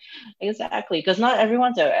refreshing. Exactly, because not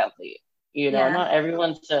everyone's an athlete, you know, not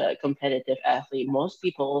everyone's a competitive athlete. Most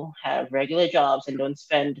people have regular jobs and don't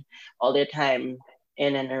spend all their time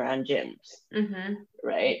in and around gyms,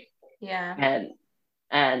 right?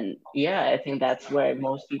 And yeah, I think that's where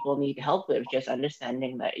most people need help with, just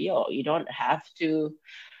understanding that, you don't have to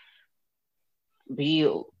be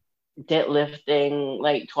deadlifting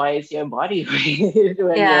like twice your body weight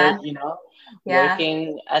when you're, you know,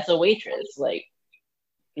 working as a waitress. Like,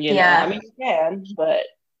 you know, I mean, you can, but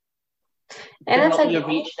to help you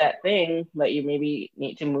reach that thing, but you maybe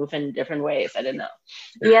need to move in different ways. I don't know.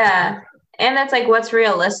 Yeah. And that's like what's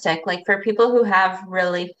realistic. Like for people who have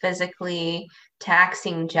really physically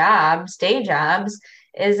taxing jobs, day jobs,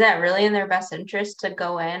 is that really in their best interest to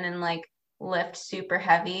go in and like lift super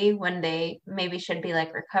heavy when they maybe should be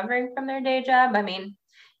like recovering from their day job? I mean,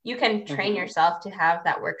 you can train yourself to have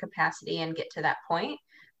that work capacity and get to that point,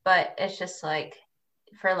 but it's just like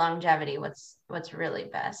for longevity, what's really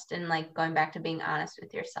best. And like going back to being honest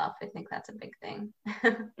with yourself, I think that's a big thing.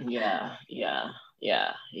 Yeah.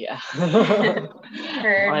 Heard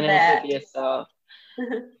honest that. with yourself.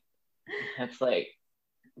 That's like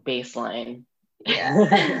baseline.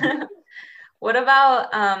 Yeah. What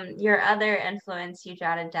about your other influence you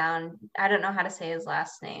jotted down? I don't know how to say his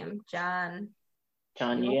last name. John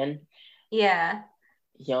Yin? Yeah.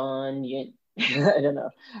 Yin. I don't know.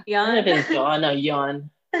 Jan? I don't know if it's John or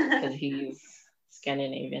Jan, because he's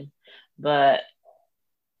Scandinavian. But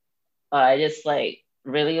I just like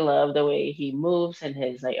really love the way he moves and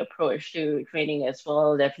his like approach to training as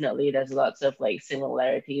well. Definitely there's lots of like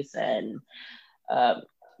similarities and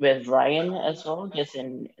with Ryan as well, just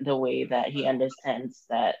in the way that he understands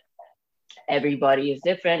that everybody is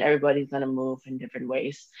different. Everybody's gonna move in different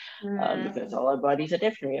ways because all our bodies are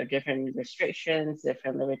different. We have different restrictions,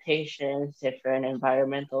 different limitations, different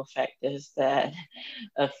environmental factors that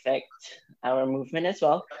affect our movement as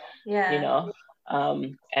well. Yeah. You know,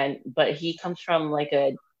 but he comes from like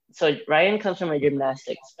so Ryan comes from a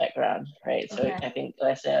gymnastics background, right? So I think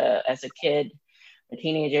as a kid, a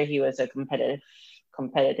teenager, he was a competitive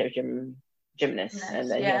gymnast, and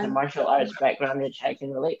then he has a martial arts background, which I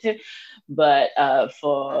can relate to. But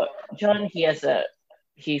for John, he's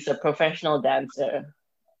a professional dancer.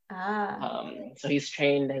 So he's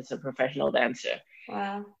trained as a professional dancer.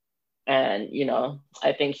 Wow. And you know,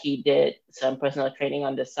 I think he did some personal training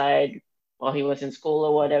on the side while he was in school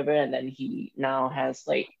or whatever, and then he now has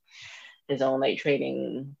like his own like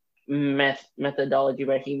training methodology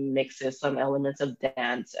where he mixes some elements of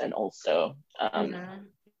dance and also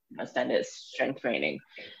standard strength training.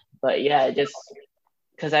 But yeah, just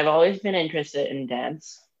because I've always been interested in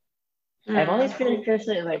dance. I've always been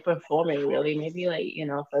interested in like performing, really. Maybe like, you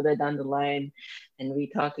know, further down the line and we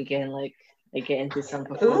talk again, like get into some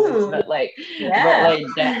performance. But like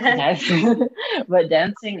dancing but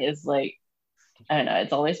dancing is like I don't know,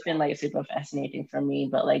 it's always been like super fascinating for me,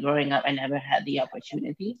 but like growing up, I never had the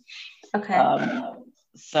opportunity. Okay.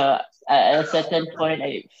 So at a certain point,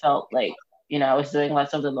 I felt like, I was doing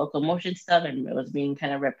lots of the locomotion stuff and it was being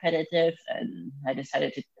kind of repetitive. And I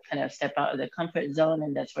decided to kind of step out of the comfort zone.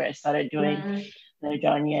 And that's where I started doing the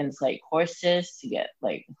Johnian's like courses to get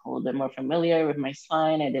like a little bit more familiar with my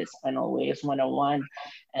spine. I did Spinal Waves 101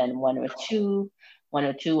 and 102.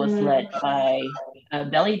 102 was led by a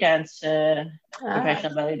belly dancer,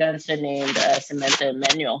 professional belly dancer named Samantha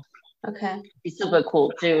Emanuel. Okay. She's super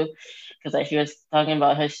cool too, because like she was talking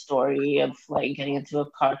about her story of like getting into a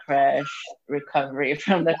car crash, recovery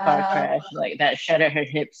from the car crash, like that shattered her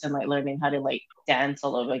hips, and like learning how to like dance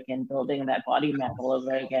all over again, building that body map all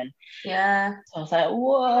over again. Yeah. So I was like,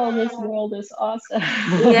 whoa, this world is awesome.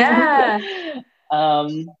 Yeah.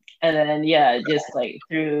 And then just like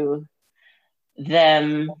through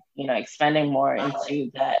them, expanding more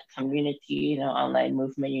into that community, online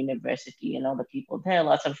movement university and all the people there,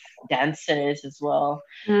 lots of dancers as well.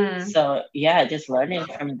 So just learning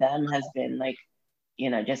from them has been like,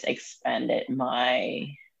 just expanded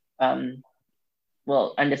my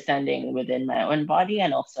understanding within my own body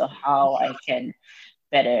and also how I can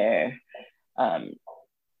better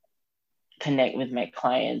connect with my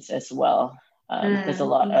clients as well. Because a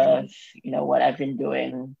lot of what I've been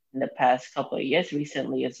doing in the past couple of years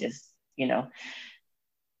recently is just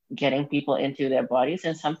getting people into their bodies,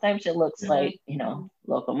 and sometimes it looks like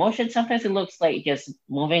locomotion, sometimes it looks like just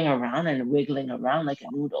moving around and wiggling around like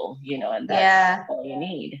a noodle, and that's all you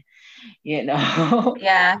need.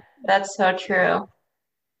 Yeah, that's so true.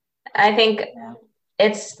 I think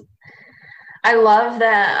I love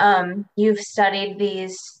that you've studied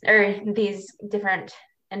these different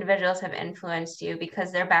individuals have influenced you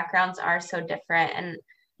because their backgrounds are so different. And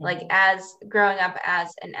like as growing up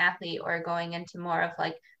as an athlete or going into more of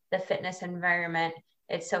like the fitness environment,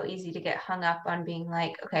 it's so easy to get hung up on being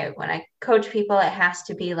like, okay, when I coach people, it has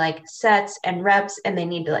to be like sets and reps and they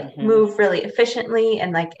need to like move really efficiently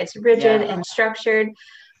and like it's rigid and structured.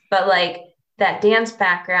 But like that dance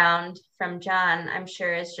background from John, I'm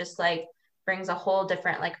sure is just like brings a whole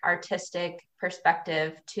different like artistic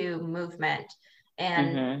perspective to movement.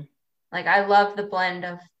 And like I love the blend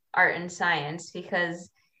of art and science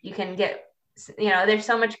because you can get there's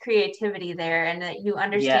so much creativity there and that you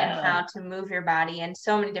understand how to move your body in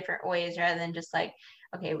so many different ways rather than just like,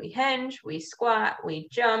 okay, we hinge, we squat, we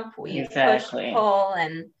jump, we push, pull.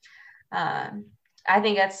 And I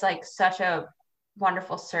think that's like such a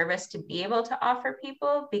wonderful service to be able to offer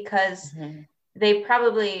people because they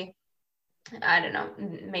probably, I don't know,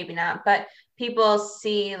 maybe not, but people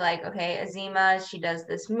see like, okay, Azimah, she does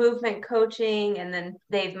this movement coaching, and then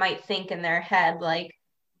they might think in their head like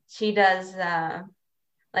she does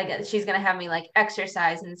like she's going to have me like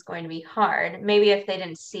exercise and it's going to be hard. Maybe if they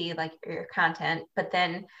didn't see like your content, but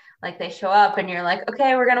then like they show up and you're like,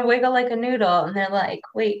 okay, we're going to wiggle like a noodle. And they're like,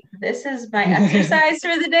 wait, this is my exercise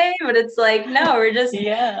for the day. But it's like, no, we're just,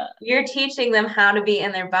 you're teaching them how to be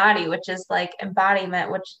in their body, which is like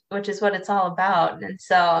embodiment, which is what it's all about. And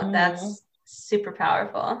so that's super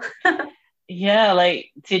powerful.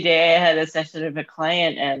 Like today I had a session with a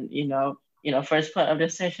client and, first part of the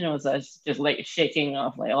session was us just like shaking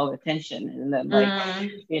off like all the tension. And then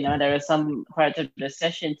like, there were some parts of the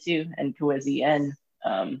session too. And towards the end,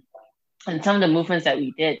 and some of the movements that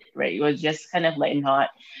we did, right, it was just kind of like not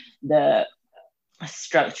the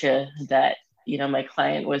structure that, my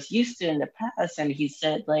client was used to in the past. And he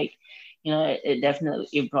said like, it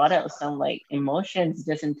definitely brought out some like emotions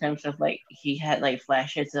just in terms of like he had like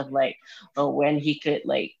flashes of like, when he could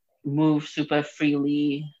like move super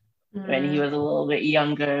freely when he was a little bit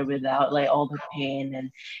younger without like all the pain. And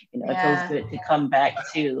it feels good to come back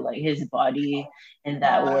to like his body in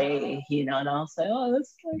that way, and I was like, oh,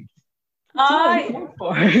 that's like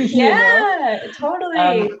for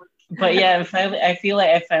totally. But and finally I feel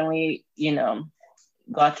like I finally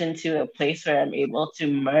got into a place where I'm able to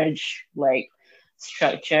merge like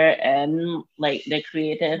structure and like the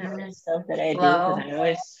creative stuff that I do, because I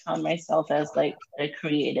always found myself as like a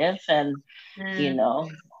creative and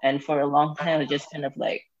and for a long time I was just kind of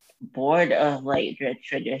like bored of like the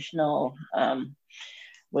traditional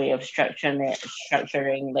way of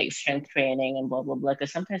structuring like strength training and blah blah blah,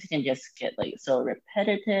 because sometimes it can just get like so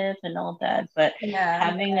repetitive and all that. But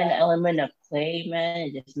having an element of play, man,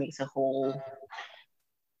 it just makes the whole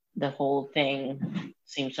thing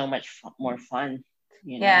seem so much more fun.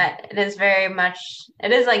 It is very much,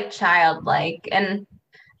 it is like childlike. And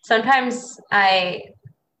sometimes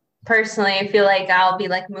personally, I feel like I'll be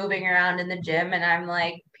like moving around in the gym and I'm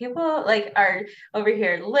like, people like are over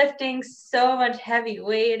here lifting so much heavy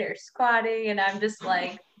weight or squatting, and I'm just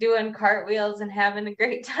like doing cartwheels and having a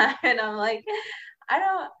great time. And I'm like, I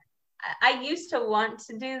don't, I used to want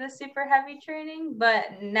to do the super heavy training,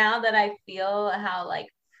 but now that I feel how like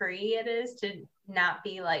free it is to not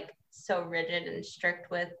be like so rigid and strict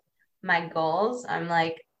with my goals, I'm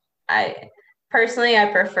like, I personally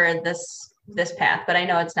I prefer this path, but I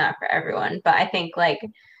know it's not for everyone. But I think like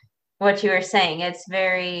what you were saying, it's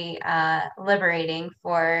very liberating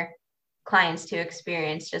for clients to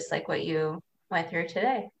experience, just like what you went through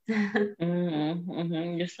today.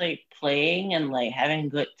 Just like playing and like having a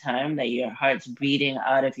good time that your heart's beating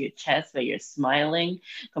out of your chest, but you're smiling.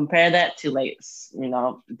 Compare that to like,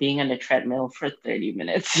 being on the treadmill for 30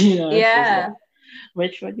 minutes, it's just like, Yeah.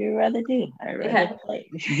 which would you rather do? I'd rather Yeah. play,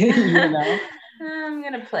 I'm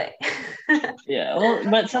gonna play. Yeah, well,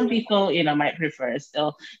 but some people, might prefer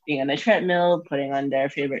still being on the treadmill, putting on their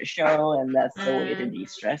favorite show, and that's the way to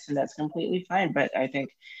de-stress, and that's completely fine. But I think,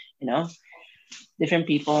 you know, different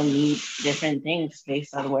people need different things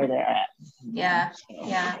based on where they're at. Yeah.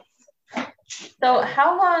 Yeah. So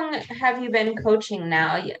how long have you been coaching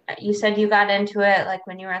now? You said you got into it like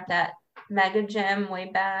when you were at that mega gym way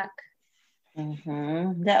back.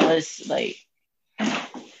 That was like,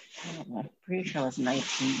 I'm pretty sure I was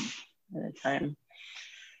 19 at the time.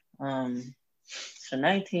 So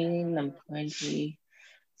 19, I'm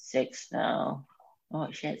 26 now.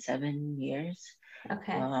 Oh shit, 7 years.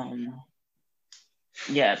 Okay.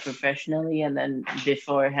 Yeah, professionally, and then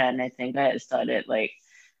beforehand, I think I had started like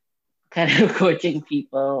kind of coaching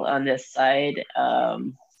people on this side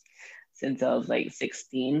since I was like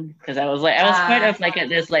 16, because I was part of like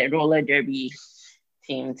this like roller derby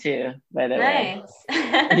team too, by the way.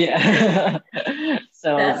 Nice. Yeah.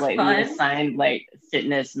 So I was That's like the fun. assigned like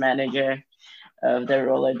fitness manager of the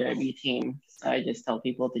roller derby team. So I just tell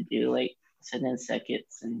people to do like certain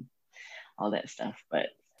circuits and all that stuff. But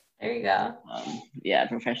There you go. yeah,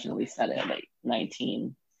 professionally started at like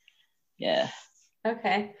 19. Yeah.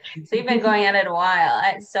 Okay. So you've been going at it a while.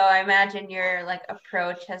 So I imagine your like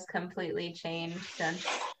approach has completely changed since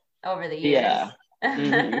over the years. Yeah.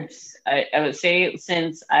 I would say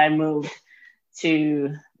since I moved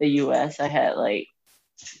to the US, I had like,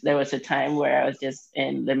 there was a time where I was just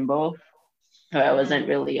in limbo, where I wasn't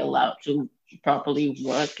really allowed to properly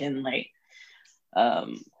work and like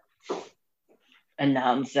um,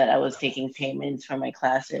 announce that I was taking payments for my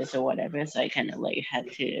classes or whatever. So I kind of like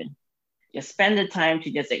had to just spend the time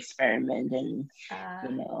to just experiment and,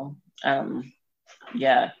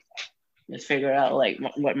 yeah, just figure out like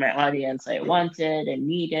what my audience like wanted and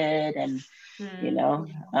needed, and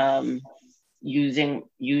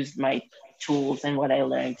used my tools and what I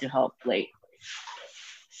learned to help like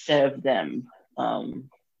serve them.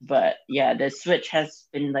 But yeah, the switch has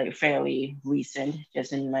been like fairly recent,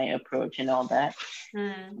 just in my approach and all that.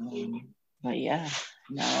 But yeah,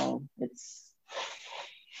 now it's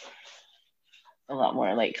a lot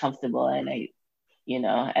more like comfortable, and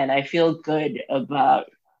I feel good about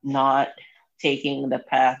not taking the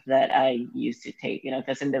path that I used to take,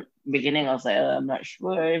 because in the beginning I was like, I'm not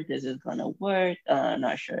sure if this is going to work. I'm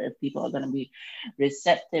not sure if people are going to be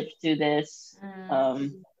receptive to this.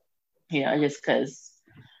 Just because,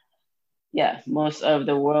 yeah, most of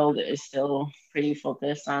the world is still pretty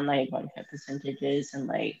focused on like body fat percentages and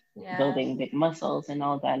like building big muscles and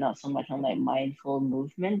all that, not so much on like mindful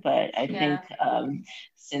movement. But I think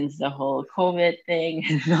since the whole COVID thing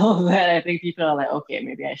and all that, I think people are like, okay,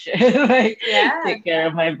 maybe I should like take care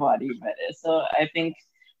of my body better. So I think,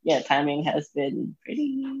 timing has been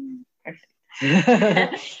pretty perfect.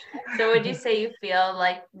 So would you say you feel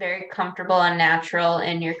like very comfortable and natural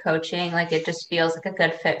in your coaching? Like it just feels like a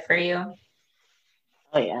good fit for you?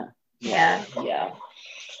 Oh yeah.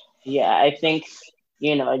 I think,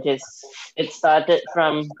 it started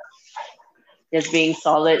from just being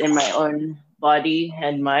solid in my own body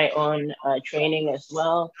and my own training as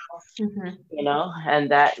well, and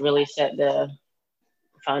that really set the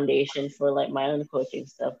foundation for like my own coaching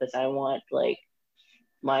stuff, because I want like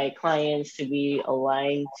my clients to be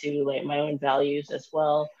aligned to like my own values as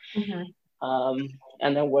well.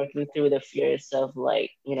 And then working through the fears of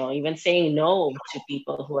like, even saying no to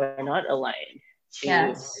people who are not aligned to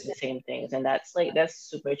the same things. And that's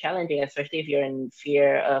super challenging, especially if you're in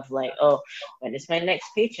fear of like, oh, when is my next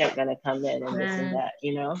paycheck gonna come in and this and that.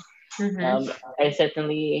 I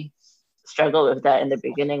certainly struggled with that in the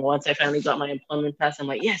beginning. Once I finally got my employment pass, I'm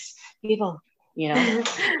like, yes, people you know.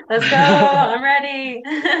 Let's go. I'm ready.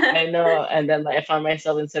 I know. And then like, I found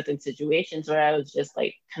myself in certain situations where I was just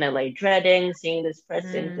like kind of like dreading seeing this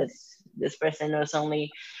person Mm, because this person was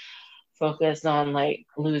only focused on like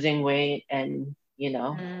losing weight and,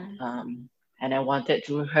 mm, and I wanted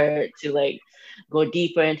to her to like go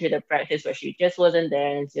deeper into the practice, but she just wasn't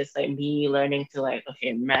there. And it's just like me learning to like,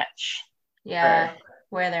 okay, match her, yeah,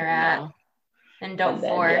 where they're you at, know. and And don't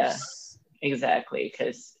then yeah, force. exactly,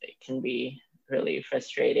 because it can be really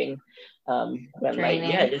frustrating when like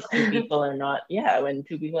yeah, Draining. just two people are not yeah, when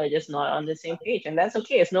two people are just not on the same page, and that's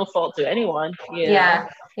okay. It's no fault to anyone, you know. Yeah,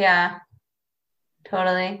 yeah,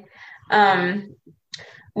 totally. Um,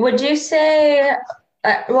 would you say,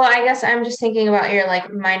 well, I guess I'm just thinking about your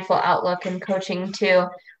like mindful outlook and coaching too.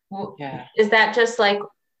 Yeah. Is that just like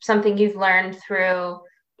something you've learned through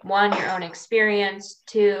one, your own experience,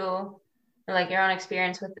 two, or like your own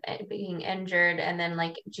experience with being injured, and then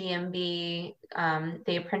like GMB,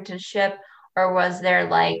 the apprenticeship, or was there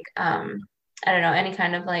like, I don't know, any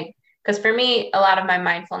kind of like, because for me, a lot of my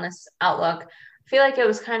mindfulness outlook, I feel like it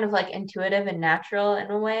was kind of like intuitive and natural in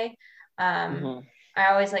a way. Um, Hmm.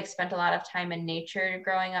 I always like spent a lot of time in nature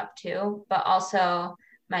growing up too, but also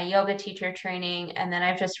my yoga teacher training. And then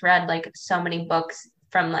I've just read like so many books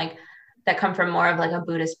from like that come from more of like a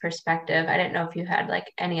Buddhist perspective. I didn't know if you had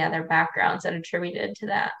like any other backgrounds that attributed to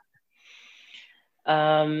that.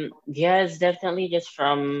 Yeah, it's definitely just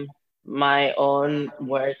from my own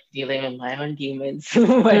work dealing with my own demons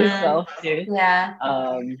Mm, myself too. yeah,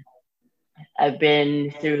 Um, I've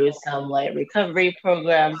been through some like recovery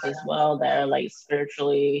programs as well that are like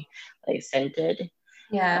spiritually like centered.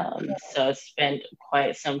 yeah. So I spent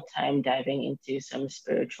quite some time diving into some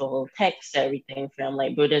spiritual texts, everything from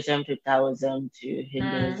like Buddhism to Taoism to Mm,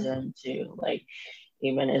 Hinduism to like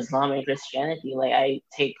even Islamic Christianity. Like I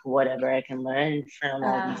take whatever I can learn from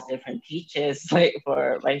all uh, these different teachers, like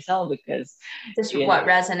for myself, because just you what know,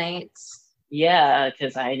 resonates. yeah,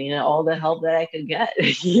 because I needed all the help that I could get.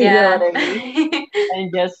 You know what Yeah. I mean?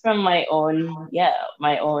 And just from my own, yeah,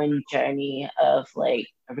 my own journey of like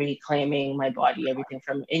reclaiming my body, everything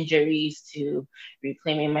from injuries to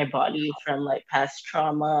reclaiming my body from like past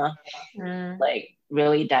trauma, Mm, like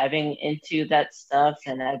really diving into that stuff.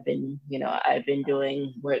 And I've been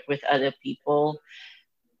doing work with other people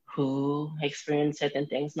who experience certain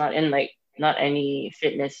things, not any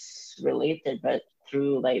fitness related, but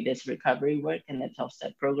through like this recovery work and the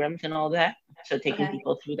 12-step programs and all that. So taking okay.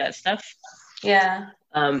 people through that stuff. Yeah.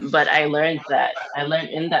 But I learned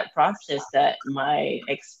in that process that my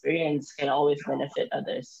experience can always benefit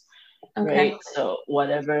others, Okay. right? So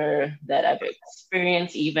whatever that I've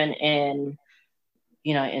experienced, even in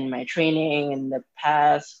my training in the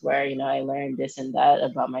past, where I learned this and that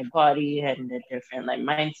about my body and the different like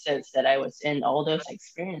mindsets that I was in, all those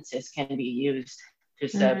experiences can be used to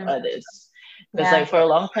serve Mm, others. Because like yeah. for a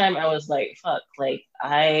long time I was like, fuck, like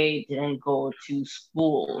I didn't go to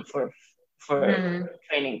school for Mm,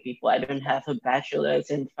 training people. I don't have a bachelor's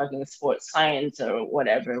in fucking sports science or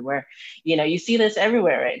whatever, where you see this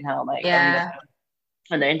everywhere right now, like yeah.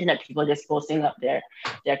 on the internet, people just posting up their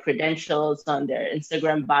credentials on their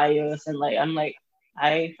Instagram bios, and like I'm like,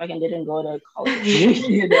 I fucking didn't go to college,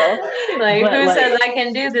 Like, but who like, says I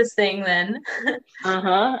can do this thing then?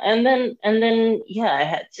 uh-huh. And then yeah, I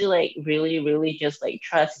had to like really, really just like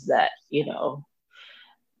trust that,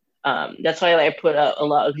 that's why like, I put out a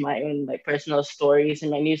lot of my own like personal stories in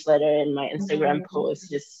my newsletter and my Instagram Mm, posts,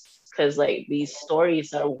 just because like these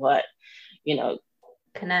stories are what, you know,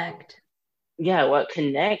 connect. yeah, what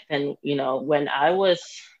connect. And when I was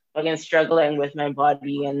again struggling with my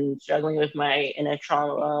body and struggling with my inner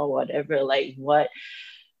trauma, whatever, like what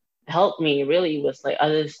helped me really was like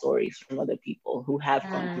other stories from other people who have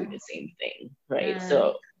gone through Mm, the same thing, right? mm,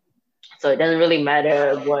 So it doesn't really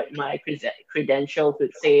matter what my credentials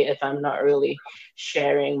would say if I'm not really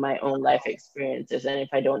sharing my own life experiences. And if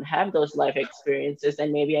I don't have those life experiences,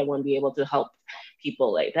 then maybe I won't be able to help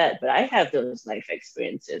people like that. But I have those life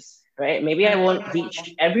experiences, right? Maybe I won't mm.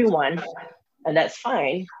 reach everyone, and that's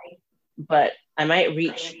fine. But I might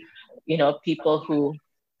reach, people who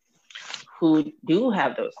do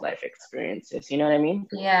have those life experiences. You know what I mean?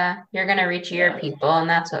 Yeah, you're gonna reach your Yeah. people, and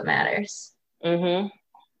that's what matters. Mhm.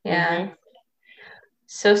 Yeah. Mhm.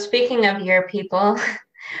 So speaking of your people,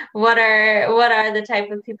 what are the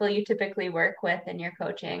type of people you typically work with in your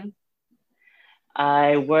coaching?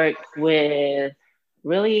 I work with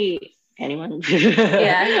really anyone,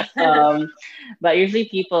 Yeah. um, but usually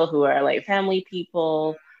people who are like family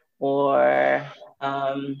people or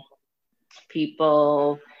um,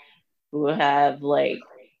 people who have like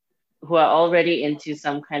who are already into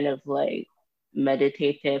some kind of like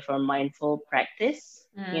meditative or mindful practice,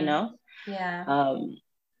 Yeah. um,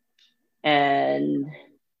 and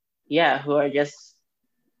yeah, who are just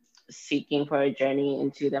seeking for a journey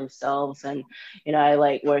into themselves. And I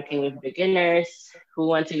like working with beginners who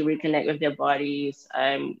want to reconnect with their bodies.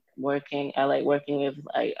 I like working with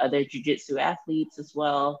like other jiu-jitsu athletes as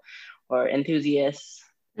well, or enthusiasts.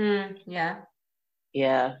 Yeah.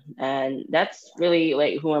 Yeah, and that's really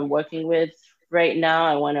like who I'm working with right now.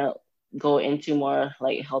 I want to go into more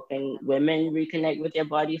like helping women reconnect with their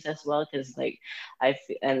bodies as well, because like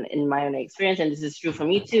and in my own experience, and this is true for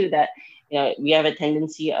me too, that we have a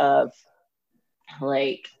tendency of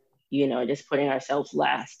like just putting ourselves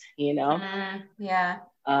last. Yeah.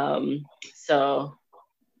 So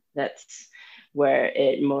that's where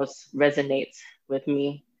it most resonates with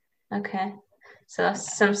me. Okay. So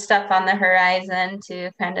some stuff on the horizon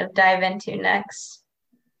to kind of dive into next.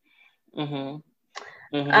 Mm-hmm.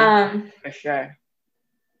 For sure.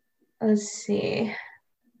 Let's see.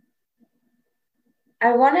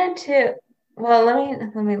 I wanted to, well, let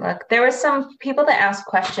me look. There were some people that asked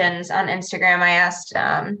questions on Instagram. I asked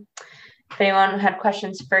if anyone had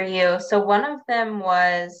questions for you. So one of them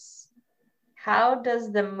was, how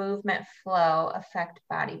does the movement flow affect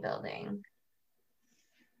bodybuilding?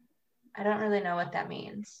 I don't really know what that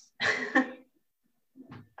means.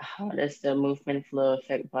 How does the movement flow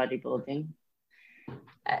affect bodybuilding?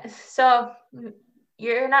 So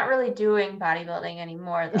you're not really doing bodybuilding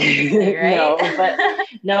anymore, though, say, right?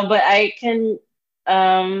 no, but I can,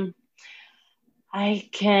 I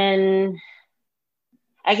can,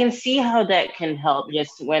 I can see how that can help.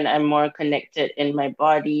 Just when I'm more connected in my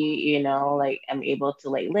body, like I'm able to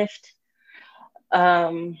like lift,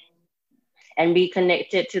 and be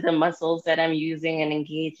connected to the muscles that I'm using and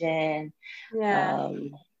engage in. Yeah.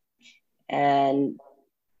 And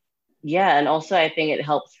yeah, and also I think it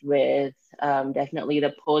helps with definitely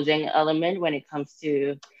the posing element when it comes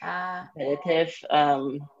to competitive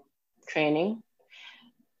training.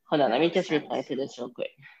 Hold on, let me just reply to this real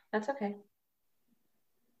quick. That's okay.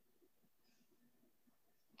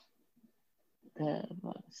 The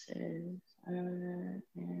boxes and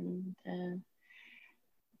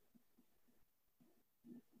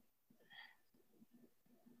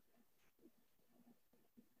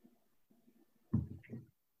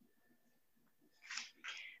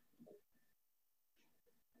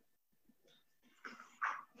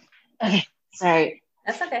okay, sorry.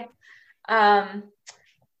 That's okay.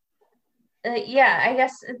 Yeah, I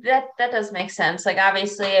guess that does make sense. Like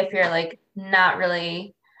obviously if you're like not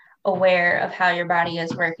really aware of how your body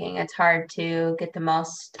is working, it's hard to get the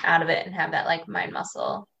most out of it and have that like mind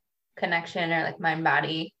muscle connection or like mind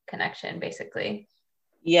body connection basically.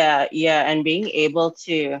 Yeah, and being able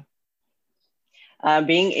to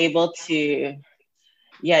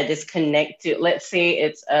just connect to, let's say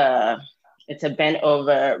it's a bent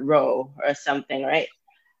over row or something, right?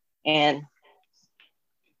 And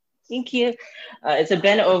thank you. It's a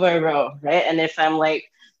bent over row, right? And if I'm like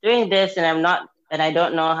doing this and I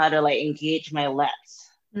don't know how to like engage my lats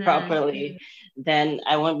properly, then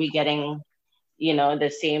I won't be getting,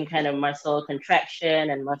 the same kind of muscle contraction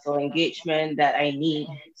and muscle engagement that I need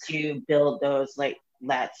to build those like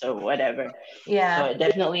lats or whatever. Yeah. So it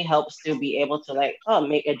definitely helps to be able to like,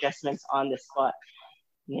 make adjustments on the spot.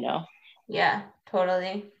 Yeah,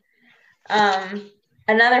 totally.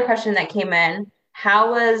 Another question that came in,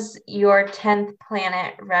 how was your 10th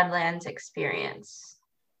Planet Redlands experience?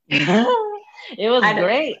 It was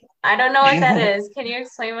great. I don't know what that is. Can you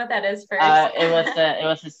explain what that is first? It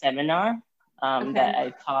was a seminar that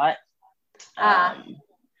I taught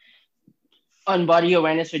on body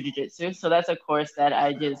awareness for jiu-jitsu. So that's a course that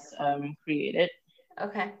I just created.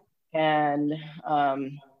 Okay. And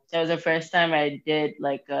that was the first time I did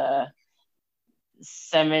like a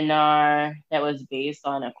seminar that was based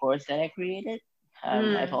on a course that I created.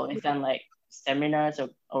 I've always done like seminars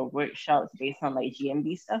or workshops based on like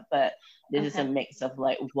GMB stuff, but this is a mix of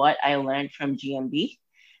like what I learned from GMB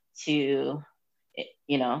to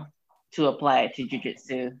to apply it to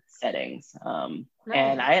jiu-jitsu settings.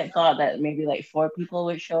 And I had thought that maybe like 4 people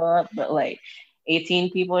would show up, but like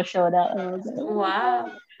 18 people showed up. And I was like, oh,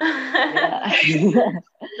 wow. Yeah.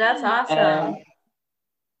 That's awesome.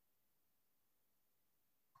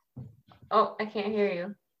 Oh, I can't hear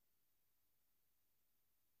you.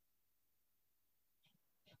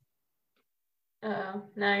 Uh-oh,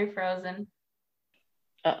 now you're frozen.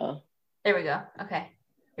 Uh-oh. There we go. Okay.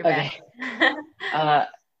 You're back.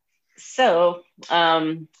 So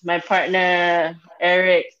my partner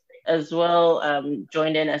Eric as well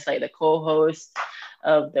joined in as like the co-host.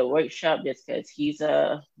 of the workshop just because he's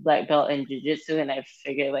a black belt in jiu-jitsu, and I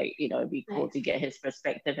figured like, it'd be cool Nice. to get his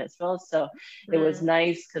perspective as well. So it was Mm.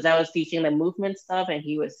 nice because I was teaching the movement stuff and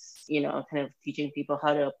he was, kind of teaching people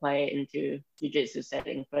how to apply it into jiu-jitsu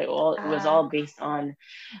settings. But it was all based on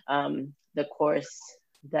the course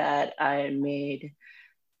that I made,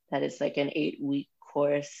 that is like an 8-week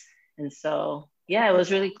course. And so, yeah, it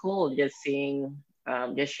was really cool just seeing,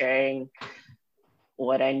 just sharing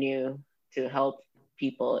what I knew to help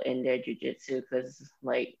people in their jujitsu. Because,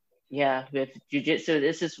 like, yeah, with jujitsu,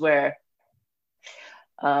 this is where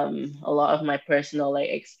a lot of my personal like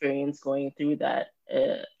experience going through that,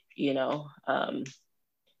 you know, um,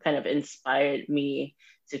 kind of inspired me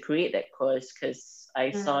to create that course because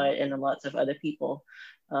I saw Mm. it in lots of other people.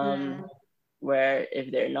 Mm. Where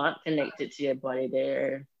if they're not connected to your body,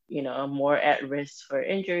 they're more at risk for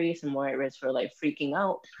injuries and more at risk for like freaking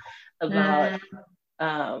out about Mm.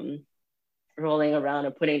 um, rolling around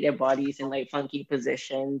and putting their bodies in like funky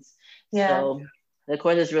positions. Yeah. So the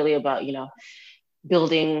course is really about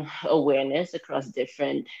building awareness across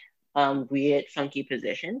different weird funky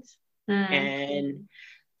positions, Mm. and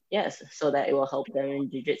yes, so that it will help them in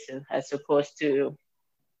jiu-jitsu as opposed to,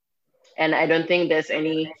 and I don't think there's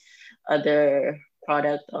any other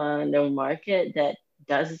product on the market that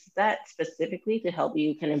does that specifically to help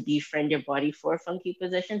you kind of befriend your body for funky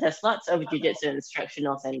positions. There's lots of jiu-jitsu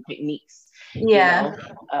instructionals and techniques, Yeah.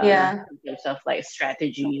 Yeah. in terms of like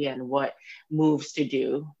strategy and what moves to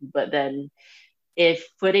do. But then if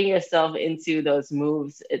putting yourself into those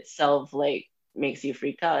moves itself like makes you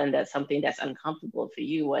freak out and that's something that's uncomfortable for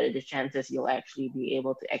you, what are the chances you'll actually be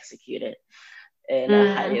able to execute it in a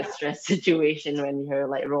higher Mm. stress situation when you're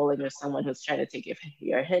like rolling with someone who's trying to take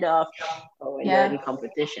your head off, or when you're in Yeah.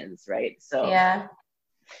 competitions, right? So Yeah.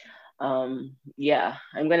 yeah,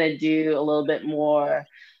 I'm gonna do a little bit more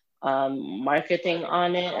marketing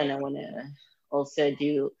on it, and I want to also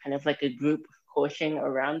do kind of like a group coaching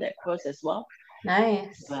around that course as well.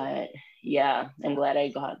 Nice. But yeah, I'm glad I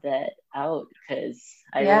got that out because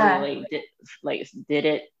I really Yeah. did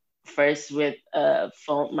it first with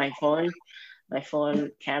my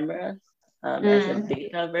phone camera, as a Mm.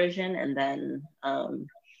 beta version, and then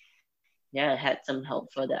yeah, I had some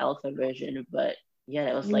help for the alpha version. But yeah,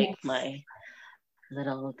 that was like Nice. my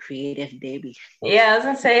little creative baby. Yeah, I was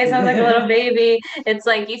gonna say it sounds like a little baby. It's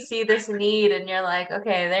like you see this need and you're like,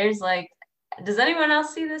 okay, there's like, does anyone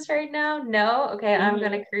else see this right now? No? Okay, I'm Hmm.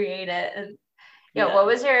 gonna create it. And yeah, Yeah, what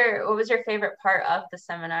was your favorite part of the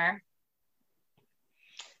seminar?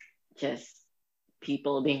 just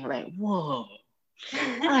people being like, "Whoa,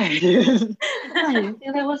 I didn't, I didn't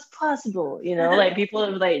think that was possible." Like people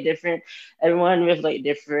with like different, everyone with like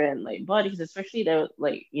different like bodies, especially the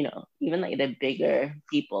like even like the bigger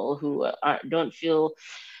people who don't feel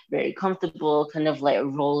very comfortable, kind of like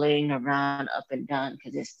rolling around up and down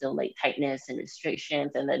because there's still like tightness and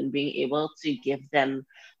restrictions, and then being able to give them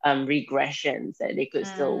regressions that they could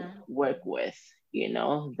still Mm, work with.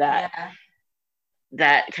 That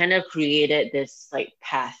yeah, kind of created this like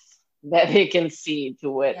path that they can see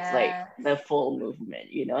towards like yeah, the full movement,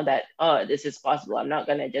 that, oh, this is possible. I'm not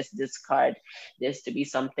going to just discard this to be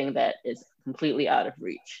something that is completely out of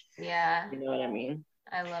reach. yeah. You know what I mean?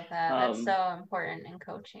 I love that. That's um so important in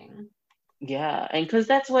coaching. yeah, and because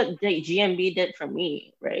that's what the GMB did for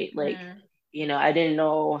me, right? Like, Mm, I didn't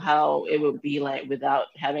know how it would be like without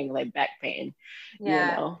having like back pain, you yeah,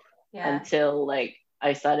 know yeah. until like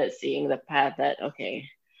I started seeing the path that, okay,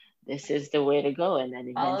 this is the way to go. And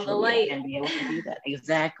then Follow the eventually I light. can be able to do that.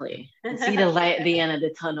 Exactly. And see the light at the end of the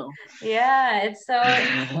tunnel. Yeah, it's so,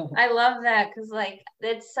 I love that because, like,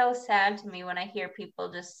 it's so sad to me when I hear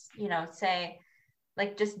people just, say,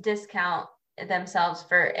 like, just discount themselves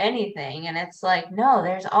for anything. And it's like, no,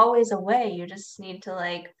 there's always a way. You just need to,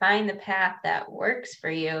 like, find the path that works for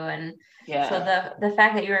you. And so Yeah. the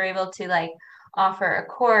fact that you were able to, like, offer a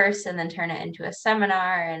course and then turn it into a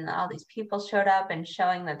seminar and all these people showed up and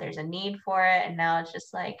showing that there's a need for it and now it's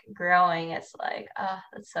just like growing, it's like, oh,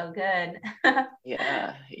 that's so good.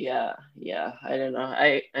 Yeah. Yeah. Yeah. I don't know.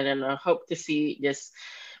 I don't know. Hope to see just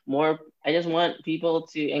more. I just want people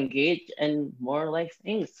to engage in more like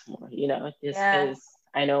things more, just Yeah. because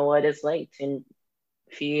I know what it's like to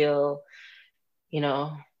feel, you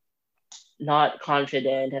know, not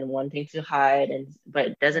confident and wanting to hide, but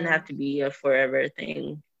it doesn't have Mm. to be a forever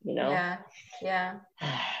thing. Yeah. Yeah.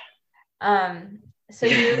 So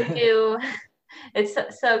you do, it's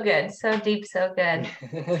so good, so deep, so good.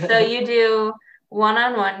 So you do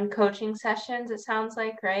one-on-one coaching sessions, it sounds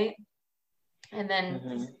like, right? And then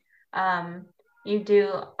Hmm. um you do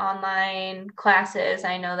online classes.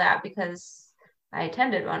 I know that because I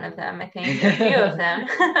attended one of them, I think, a few of them.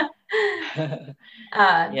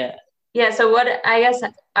 Yeah. Yeah, so what, I guess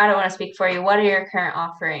I don't want to speak for you. What are your current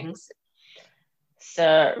offerings?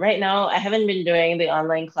 So right now, I haven't been doing the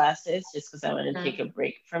online classes just because I want to take a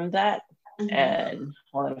break from that, Mm-hmm. and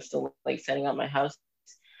while I'm still like setting up my house.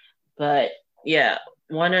 But yeah,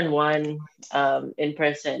 one-on-one,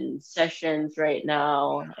 in-person sessions right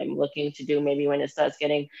now. I'm looking to do maybe when it starts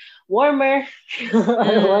getting warmer.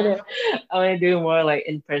 Mm. I want to do more like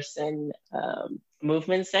in-person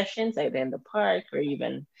movement sessions, either in the park or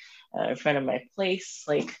even in front of my place.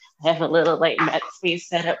 Like I have a little like mat space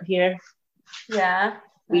set up here. Yeah.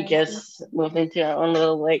 We Nice. just moved into our own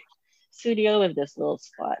little like studio with this little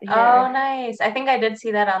spot here. Oh, nice. I think I did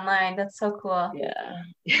see that online. That's so cool. Yeah.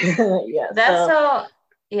 Yeah. That's So so,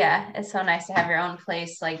 yeah, it's so nice to have your own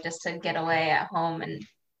place, like just to get away at home and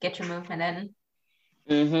get your movement in.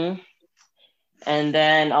 hmm and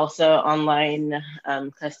then also online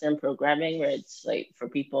custom programming where it's like for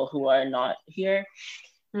people who are not here.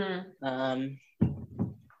 Hmm. Um,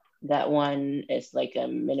 that one is like a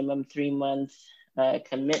minimum 3 month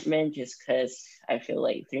commitment just because I feel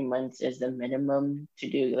like 3 months is the minimum to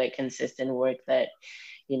do like consistent work that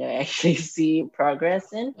actually see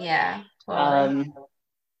progress in. Yeah, totally. Um,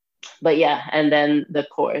 but yeah, and then the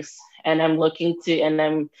course. And I'm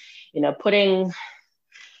putting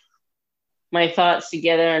my thoughts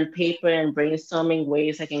together on paper and brainstorming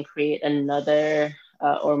ways I can create another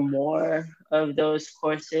or more of those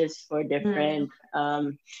courses for Hmm.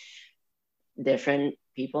 different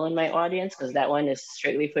people in my audience, because that one is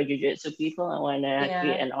strictly for jiu-jitsu people. I want to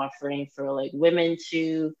create Yeah. an offering for like women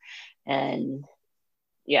too, and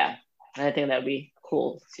yeah, I think that'd be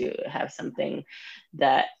cool to have something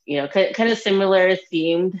that kind of similar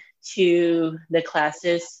themed to the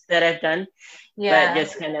classes that I've done, but Yeah.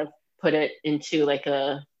 just kind of put it into like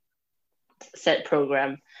a set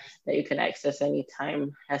program that you can access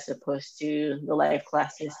anytime as opposed to the live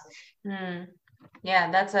classes. Hmm. Yeah,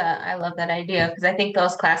 I love that idea because I think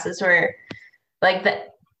those classes were like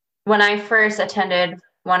when I first attended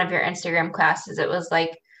one of your Instagram classes, it was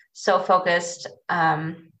like so focused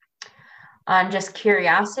on just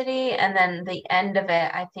curiosity. And then the end of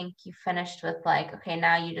it, I think you finished with like, okay,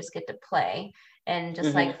 now you just get to play and just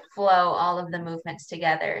Mm-hmm. like flow all of the movements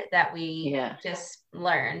together that we Yeah. just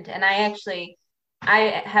learned. And I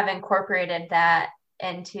have incorporated that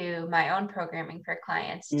into my own programming for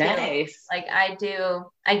clients too. Nice. Like I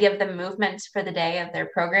give them movements for the day of their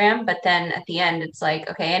program, but then at the end, it's like,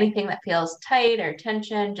 okay, anything that feels tight or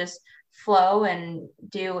tension, just flow and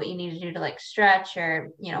do what you need to do to like stretch or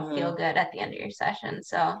feel Mm-hmm. good at the end of your session.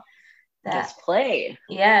 So that Just play.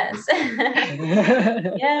 yes.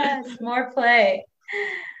 Yes, more play.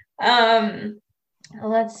 um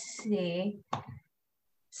let's see.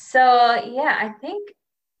 So yeah, I think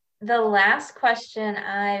the last question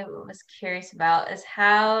I was curious about is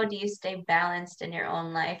how do you stay balanced in your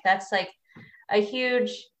own life? That's like a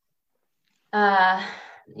huge uh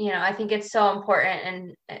I think it's so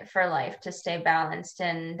important and for life to stay balanced,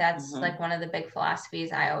 and that's Mm-hmm. like one of the big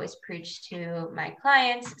philosophies I always preach to my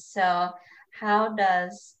clients. So how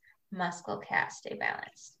does muscle cast stay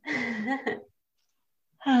balanced?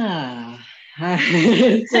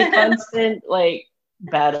 It's a constant like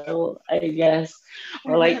battle, I guess,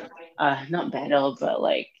 or like not battle, but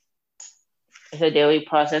like it's a daily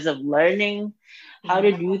process of learning how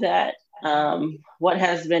to do that. What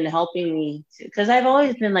has been helping me because I've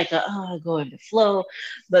always been like I go with the flow,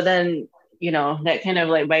 but then that kind of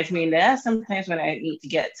like bites me in the ass sometimes when I need to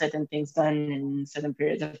get certain things done in certain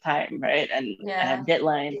periods of time, right? And I have Yeah.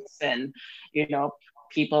 deadlines and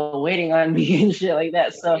people waiting on me and shit like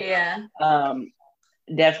that. So Yeah. um,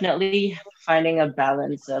 definitely finding a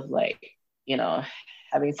balance of like you know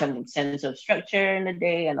having some sense of structure in the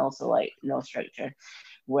day and also like no structure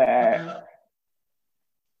where Mhm.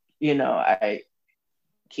 I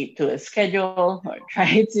keep to a schedule or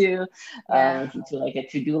try to Yeah. keep to like a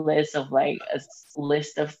to-do list of like a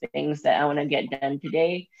list of things that I want to get done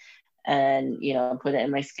today, and put it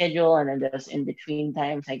in my schedule, and then those in between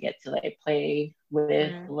times I get to like play with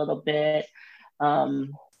a Mm. little bit.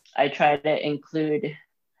 I try to include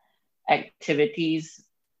activities.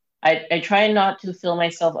 I try not to fill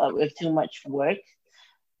myself up with too much work,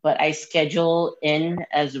 but I schedule in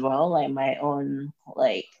as well like my own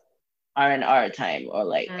like R&R time or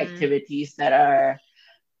like Mm. activities that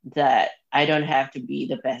I don't have to be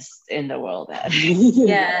the best in the world at.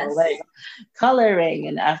 Yes. Like coloring.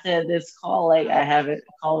 And after this call, like I have a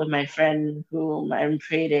call with my friend whom I'm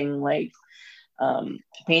trading like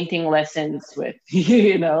painting lessons with,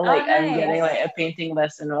 you know, Oh, like I'm getting like nice. a painting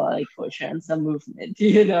lesson while I coach her on some movement,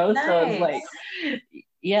 so it's like, Nice.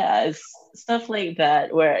 yeah, it's stuff like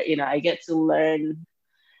that where, I get to learn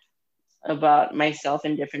about myself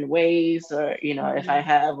in different ways, or if I Mm,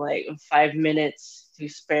 have like 5 minutes to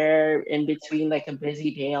spare in between like a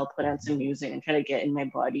busy day, I'll put on some music and try to get in my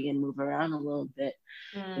body and move around a little bit,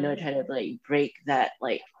 mm, try to like break that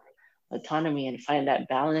like autonomy and find that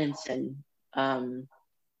balance. And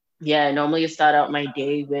yeah, I normally start out my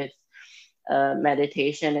day with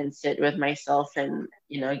meditation and sit with myself and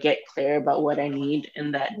get clear about what I need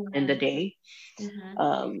in the mhm, day.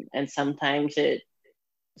 mhm. And sometimes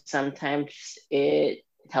it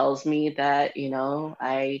tells me that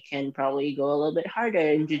I can probably go a little bit harder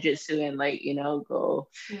in jujitsu and like go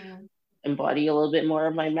Mm, embody a little bit more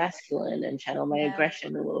of my masculine and channel my yeah.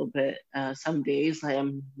 aggression a little bit. Some days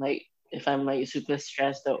I'm like, if I'm like super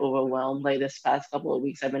stressed or overwhelmed, like this past couple of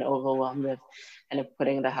weeks I've been overwhelmed with kind of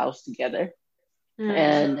putting the house together,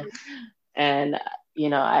 Mm, and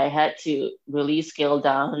I had to really scale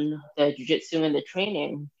down the jujitsu and the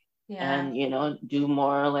training, yeah. and do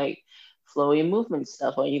more like flowy movement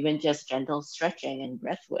stuff, or even just gentle stretching and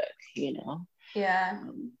breath work. Yeah.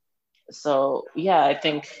 Um, so yeah, I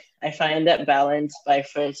think I find that balance by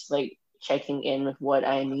first like checking in with what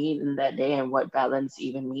I need in that day and what balance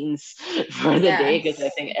even means for the day, because I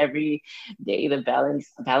Yes. think every day the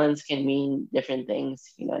balance can mean different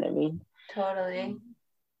things. You know what I mean? Totally.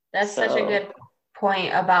 That's such a So good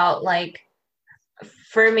point about like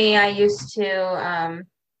for me, I used to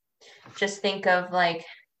just think of like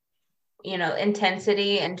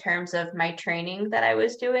intensity in terms of my training that I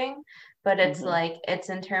was doing, but it's mhm, like it's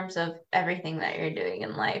in terms of everything that you're doing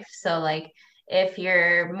in life. So like if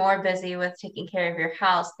you're more busy with taking care of your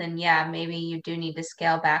house, then yeah, maybe you do need to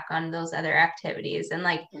scale back on those other activities. And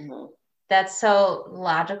like mhm. that's so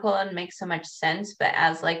logical and makes so much sense. But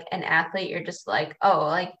as like an athlete, you're just like, oh,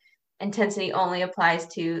 like intensity only applies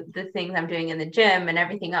to the things I'm doing in the gym and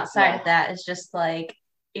everything outside Yeah. of that is just like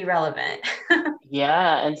irrelevant.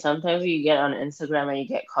 Yeah, and sometimes you get on Instagram and you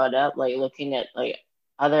get caught up like looking at like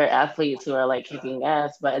other athletes who are like kicking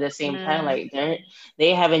ass, but at the same time, Mm, like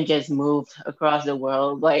they haven't just moved across the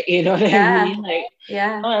world, like you know what I yeah. mean? Like,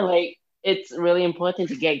 Yeah. oh, like it's really important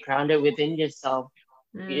to get grounded within yourself,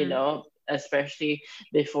 Mm, especially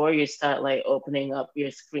before you start like opening up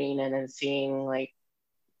your screen and then seeing like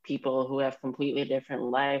people who have completely different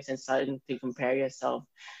lives and starting to compare yourself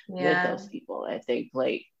with yeah. those people. I think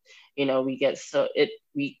like we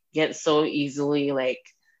get so easily like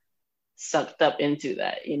sucked up into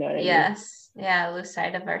that. You know what I mean? Yes. Yeah. Lose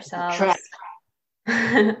sight of It's a trap. ourselves.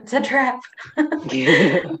 It's a trap.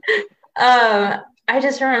 Yeah. I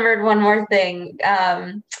just remembered one more thing.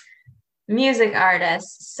 Music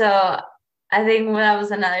artists. So I think that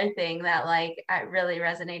was another thing that like I really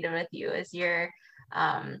resonated with you is your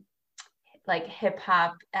um like hip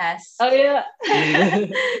hop esque Oh yeah.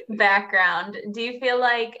 background. Do you feel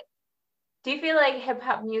like hip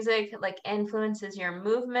hop music like influences your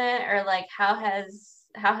movement or like how has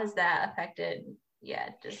that affected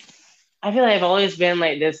just I feel like I've always been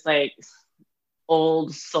like this like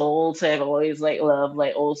old soul, so I've always like loved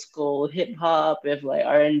like old school hip hop with like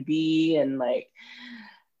R&B and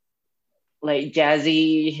like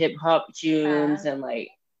jazzy hip hop tunes, uh and like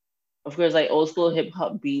of course like old school hip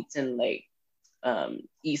hop beats, and like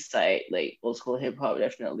east side like old school hip hop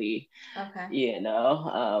definitely, okay. you know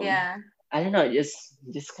um Yeah. I don't know, it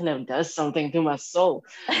just kind of does something to my soul.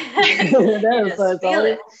 You So just it's feel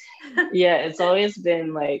always, it. yeah, it's always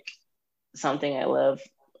been like something I love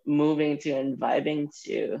moving to and vibing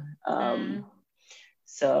to. Mm,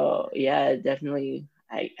 So yeah, definitely,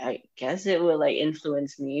 I guess it would like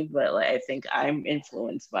influence me, but like I think I'm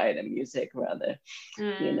influenced by the music rather,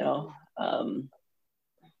 you mm. know.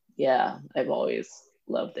 Yeah, I've always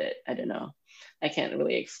loved it. I don't know. I can't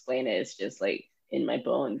really explain it. It's just like in my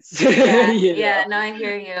bones, Yeah, you yeah, know. no, I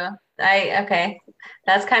hear you. Okay.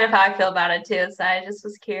 That's kind of how I feel about it too. So I just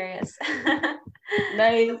was curious.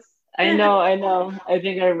 Nice. I know, I know. I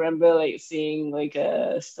think I remember like seeing like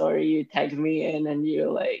a story you tagged me in, and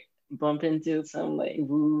you like bump into some like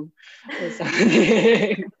woo or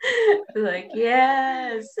something. Like,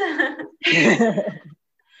 yes.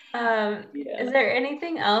 Is Yeah. there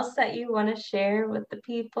anything else that you want to share with the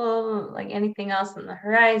people? Like anything else on the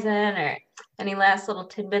horizon or any last little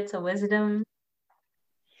tidbits of wisdom?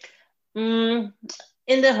 Mm,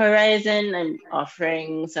 in the horizon, I'm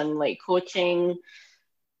offering some like group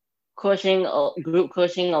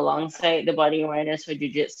coaching alongside the body awareness for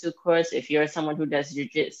jiu-jitsu course if you're someone who does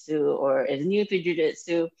jiu-jitsu or is new to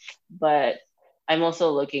jiu-jitsu. But I'm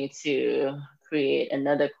also looking to create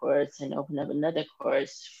another course and open up another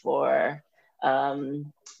course for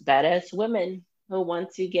badass women who want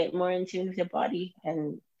to get more in tune with their body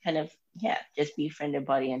and kind of just befriend their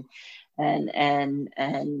body and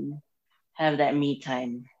have that me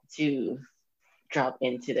time to drop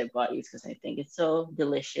into their bodies, because I think it's so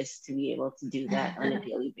delicious to be able to do that on a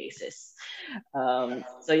daily basis.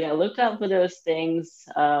 So yeah, look out for those things.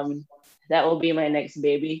 That will be my next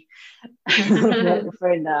baby. But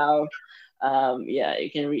for now, you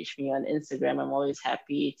can reach me on Instagram. I'm always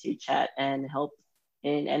happy to chat and help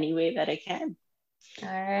in any way that I can. All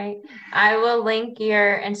right. I will link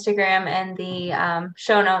your Instagram and the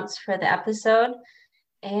show notes for the episode.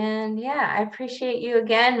 And yeah, I appreciate you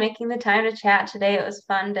again making the time to chat today. It was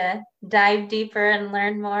fun to dive deeper and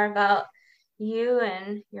learn more about you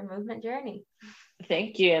and your movement journey.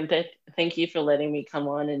 Thank you. And thank you for letting me come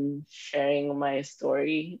on and sharing my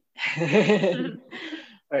story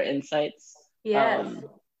or insights. Yes.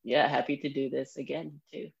 Happy to do this again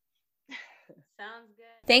too. Sounds good.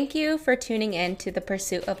 Thank you for tuning in to the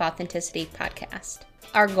Pursuit of Authenticity podcast.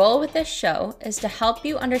 Our goal with this show is to help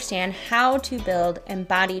you understand how to build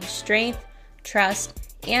embodied strength,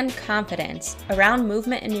 trust, and confidence around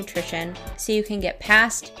movement and nutrition so you can get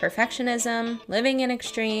past perfectionism, living in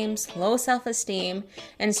extremes, low self-esteem,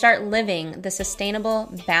 and start living the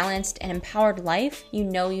sustainable, balanced, and empowered life you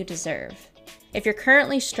know you deserve. If you're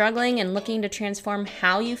currently struggling and looking to transform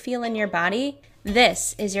how you feel in your body,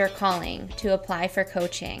 this is your calling to apply for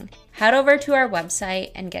coaching. Head over to our website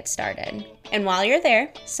and get started. And while you're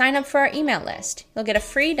there, sign up for our email list. You'll get a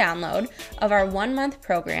free download of our 1-month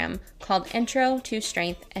program called Intro to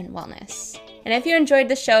Strength and Wellness. And if you enjoyed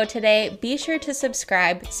the show today, be sure to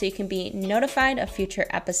subscribe so you can be notified of future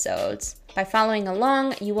episodes. By following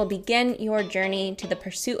along, you will begin your journey to the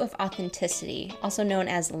pursuit of authenticity, also known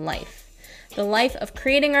as life. The life of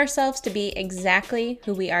creating ourselves to be exactly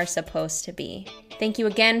who we are supposed to be. Thank you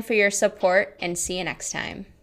again for your support, and see you next time.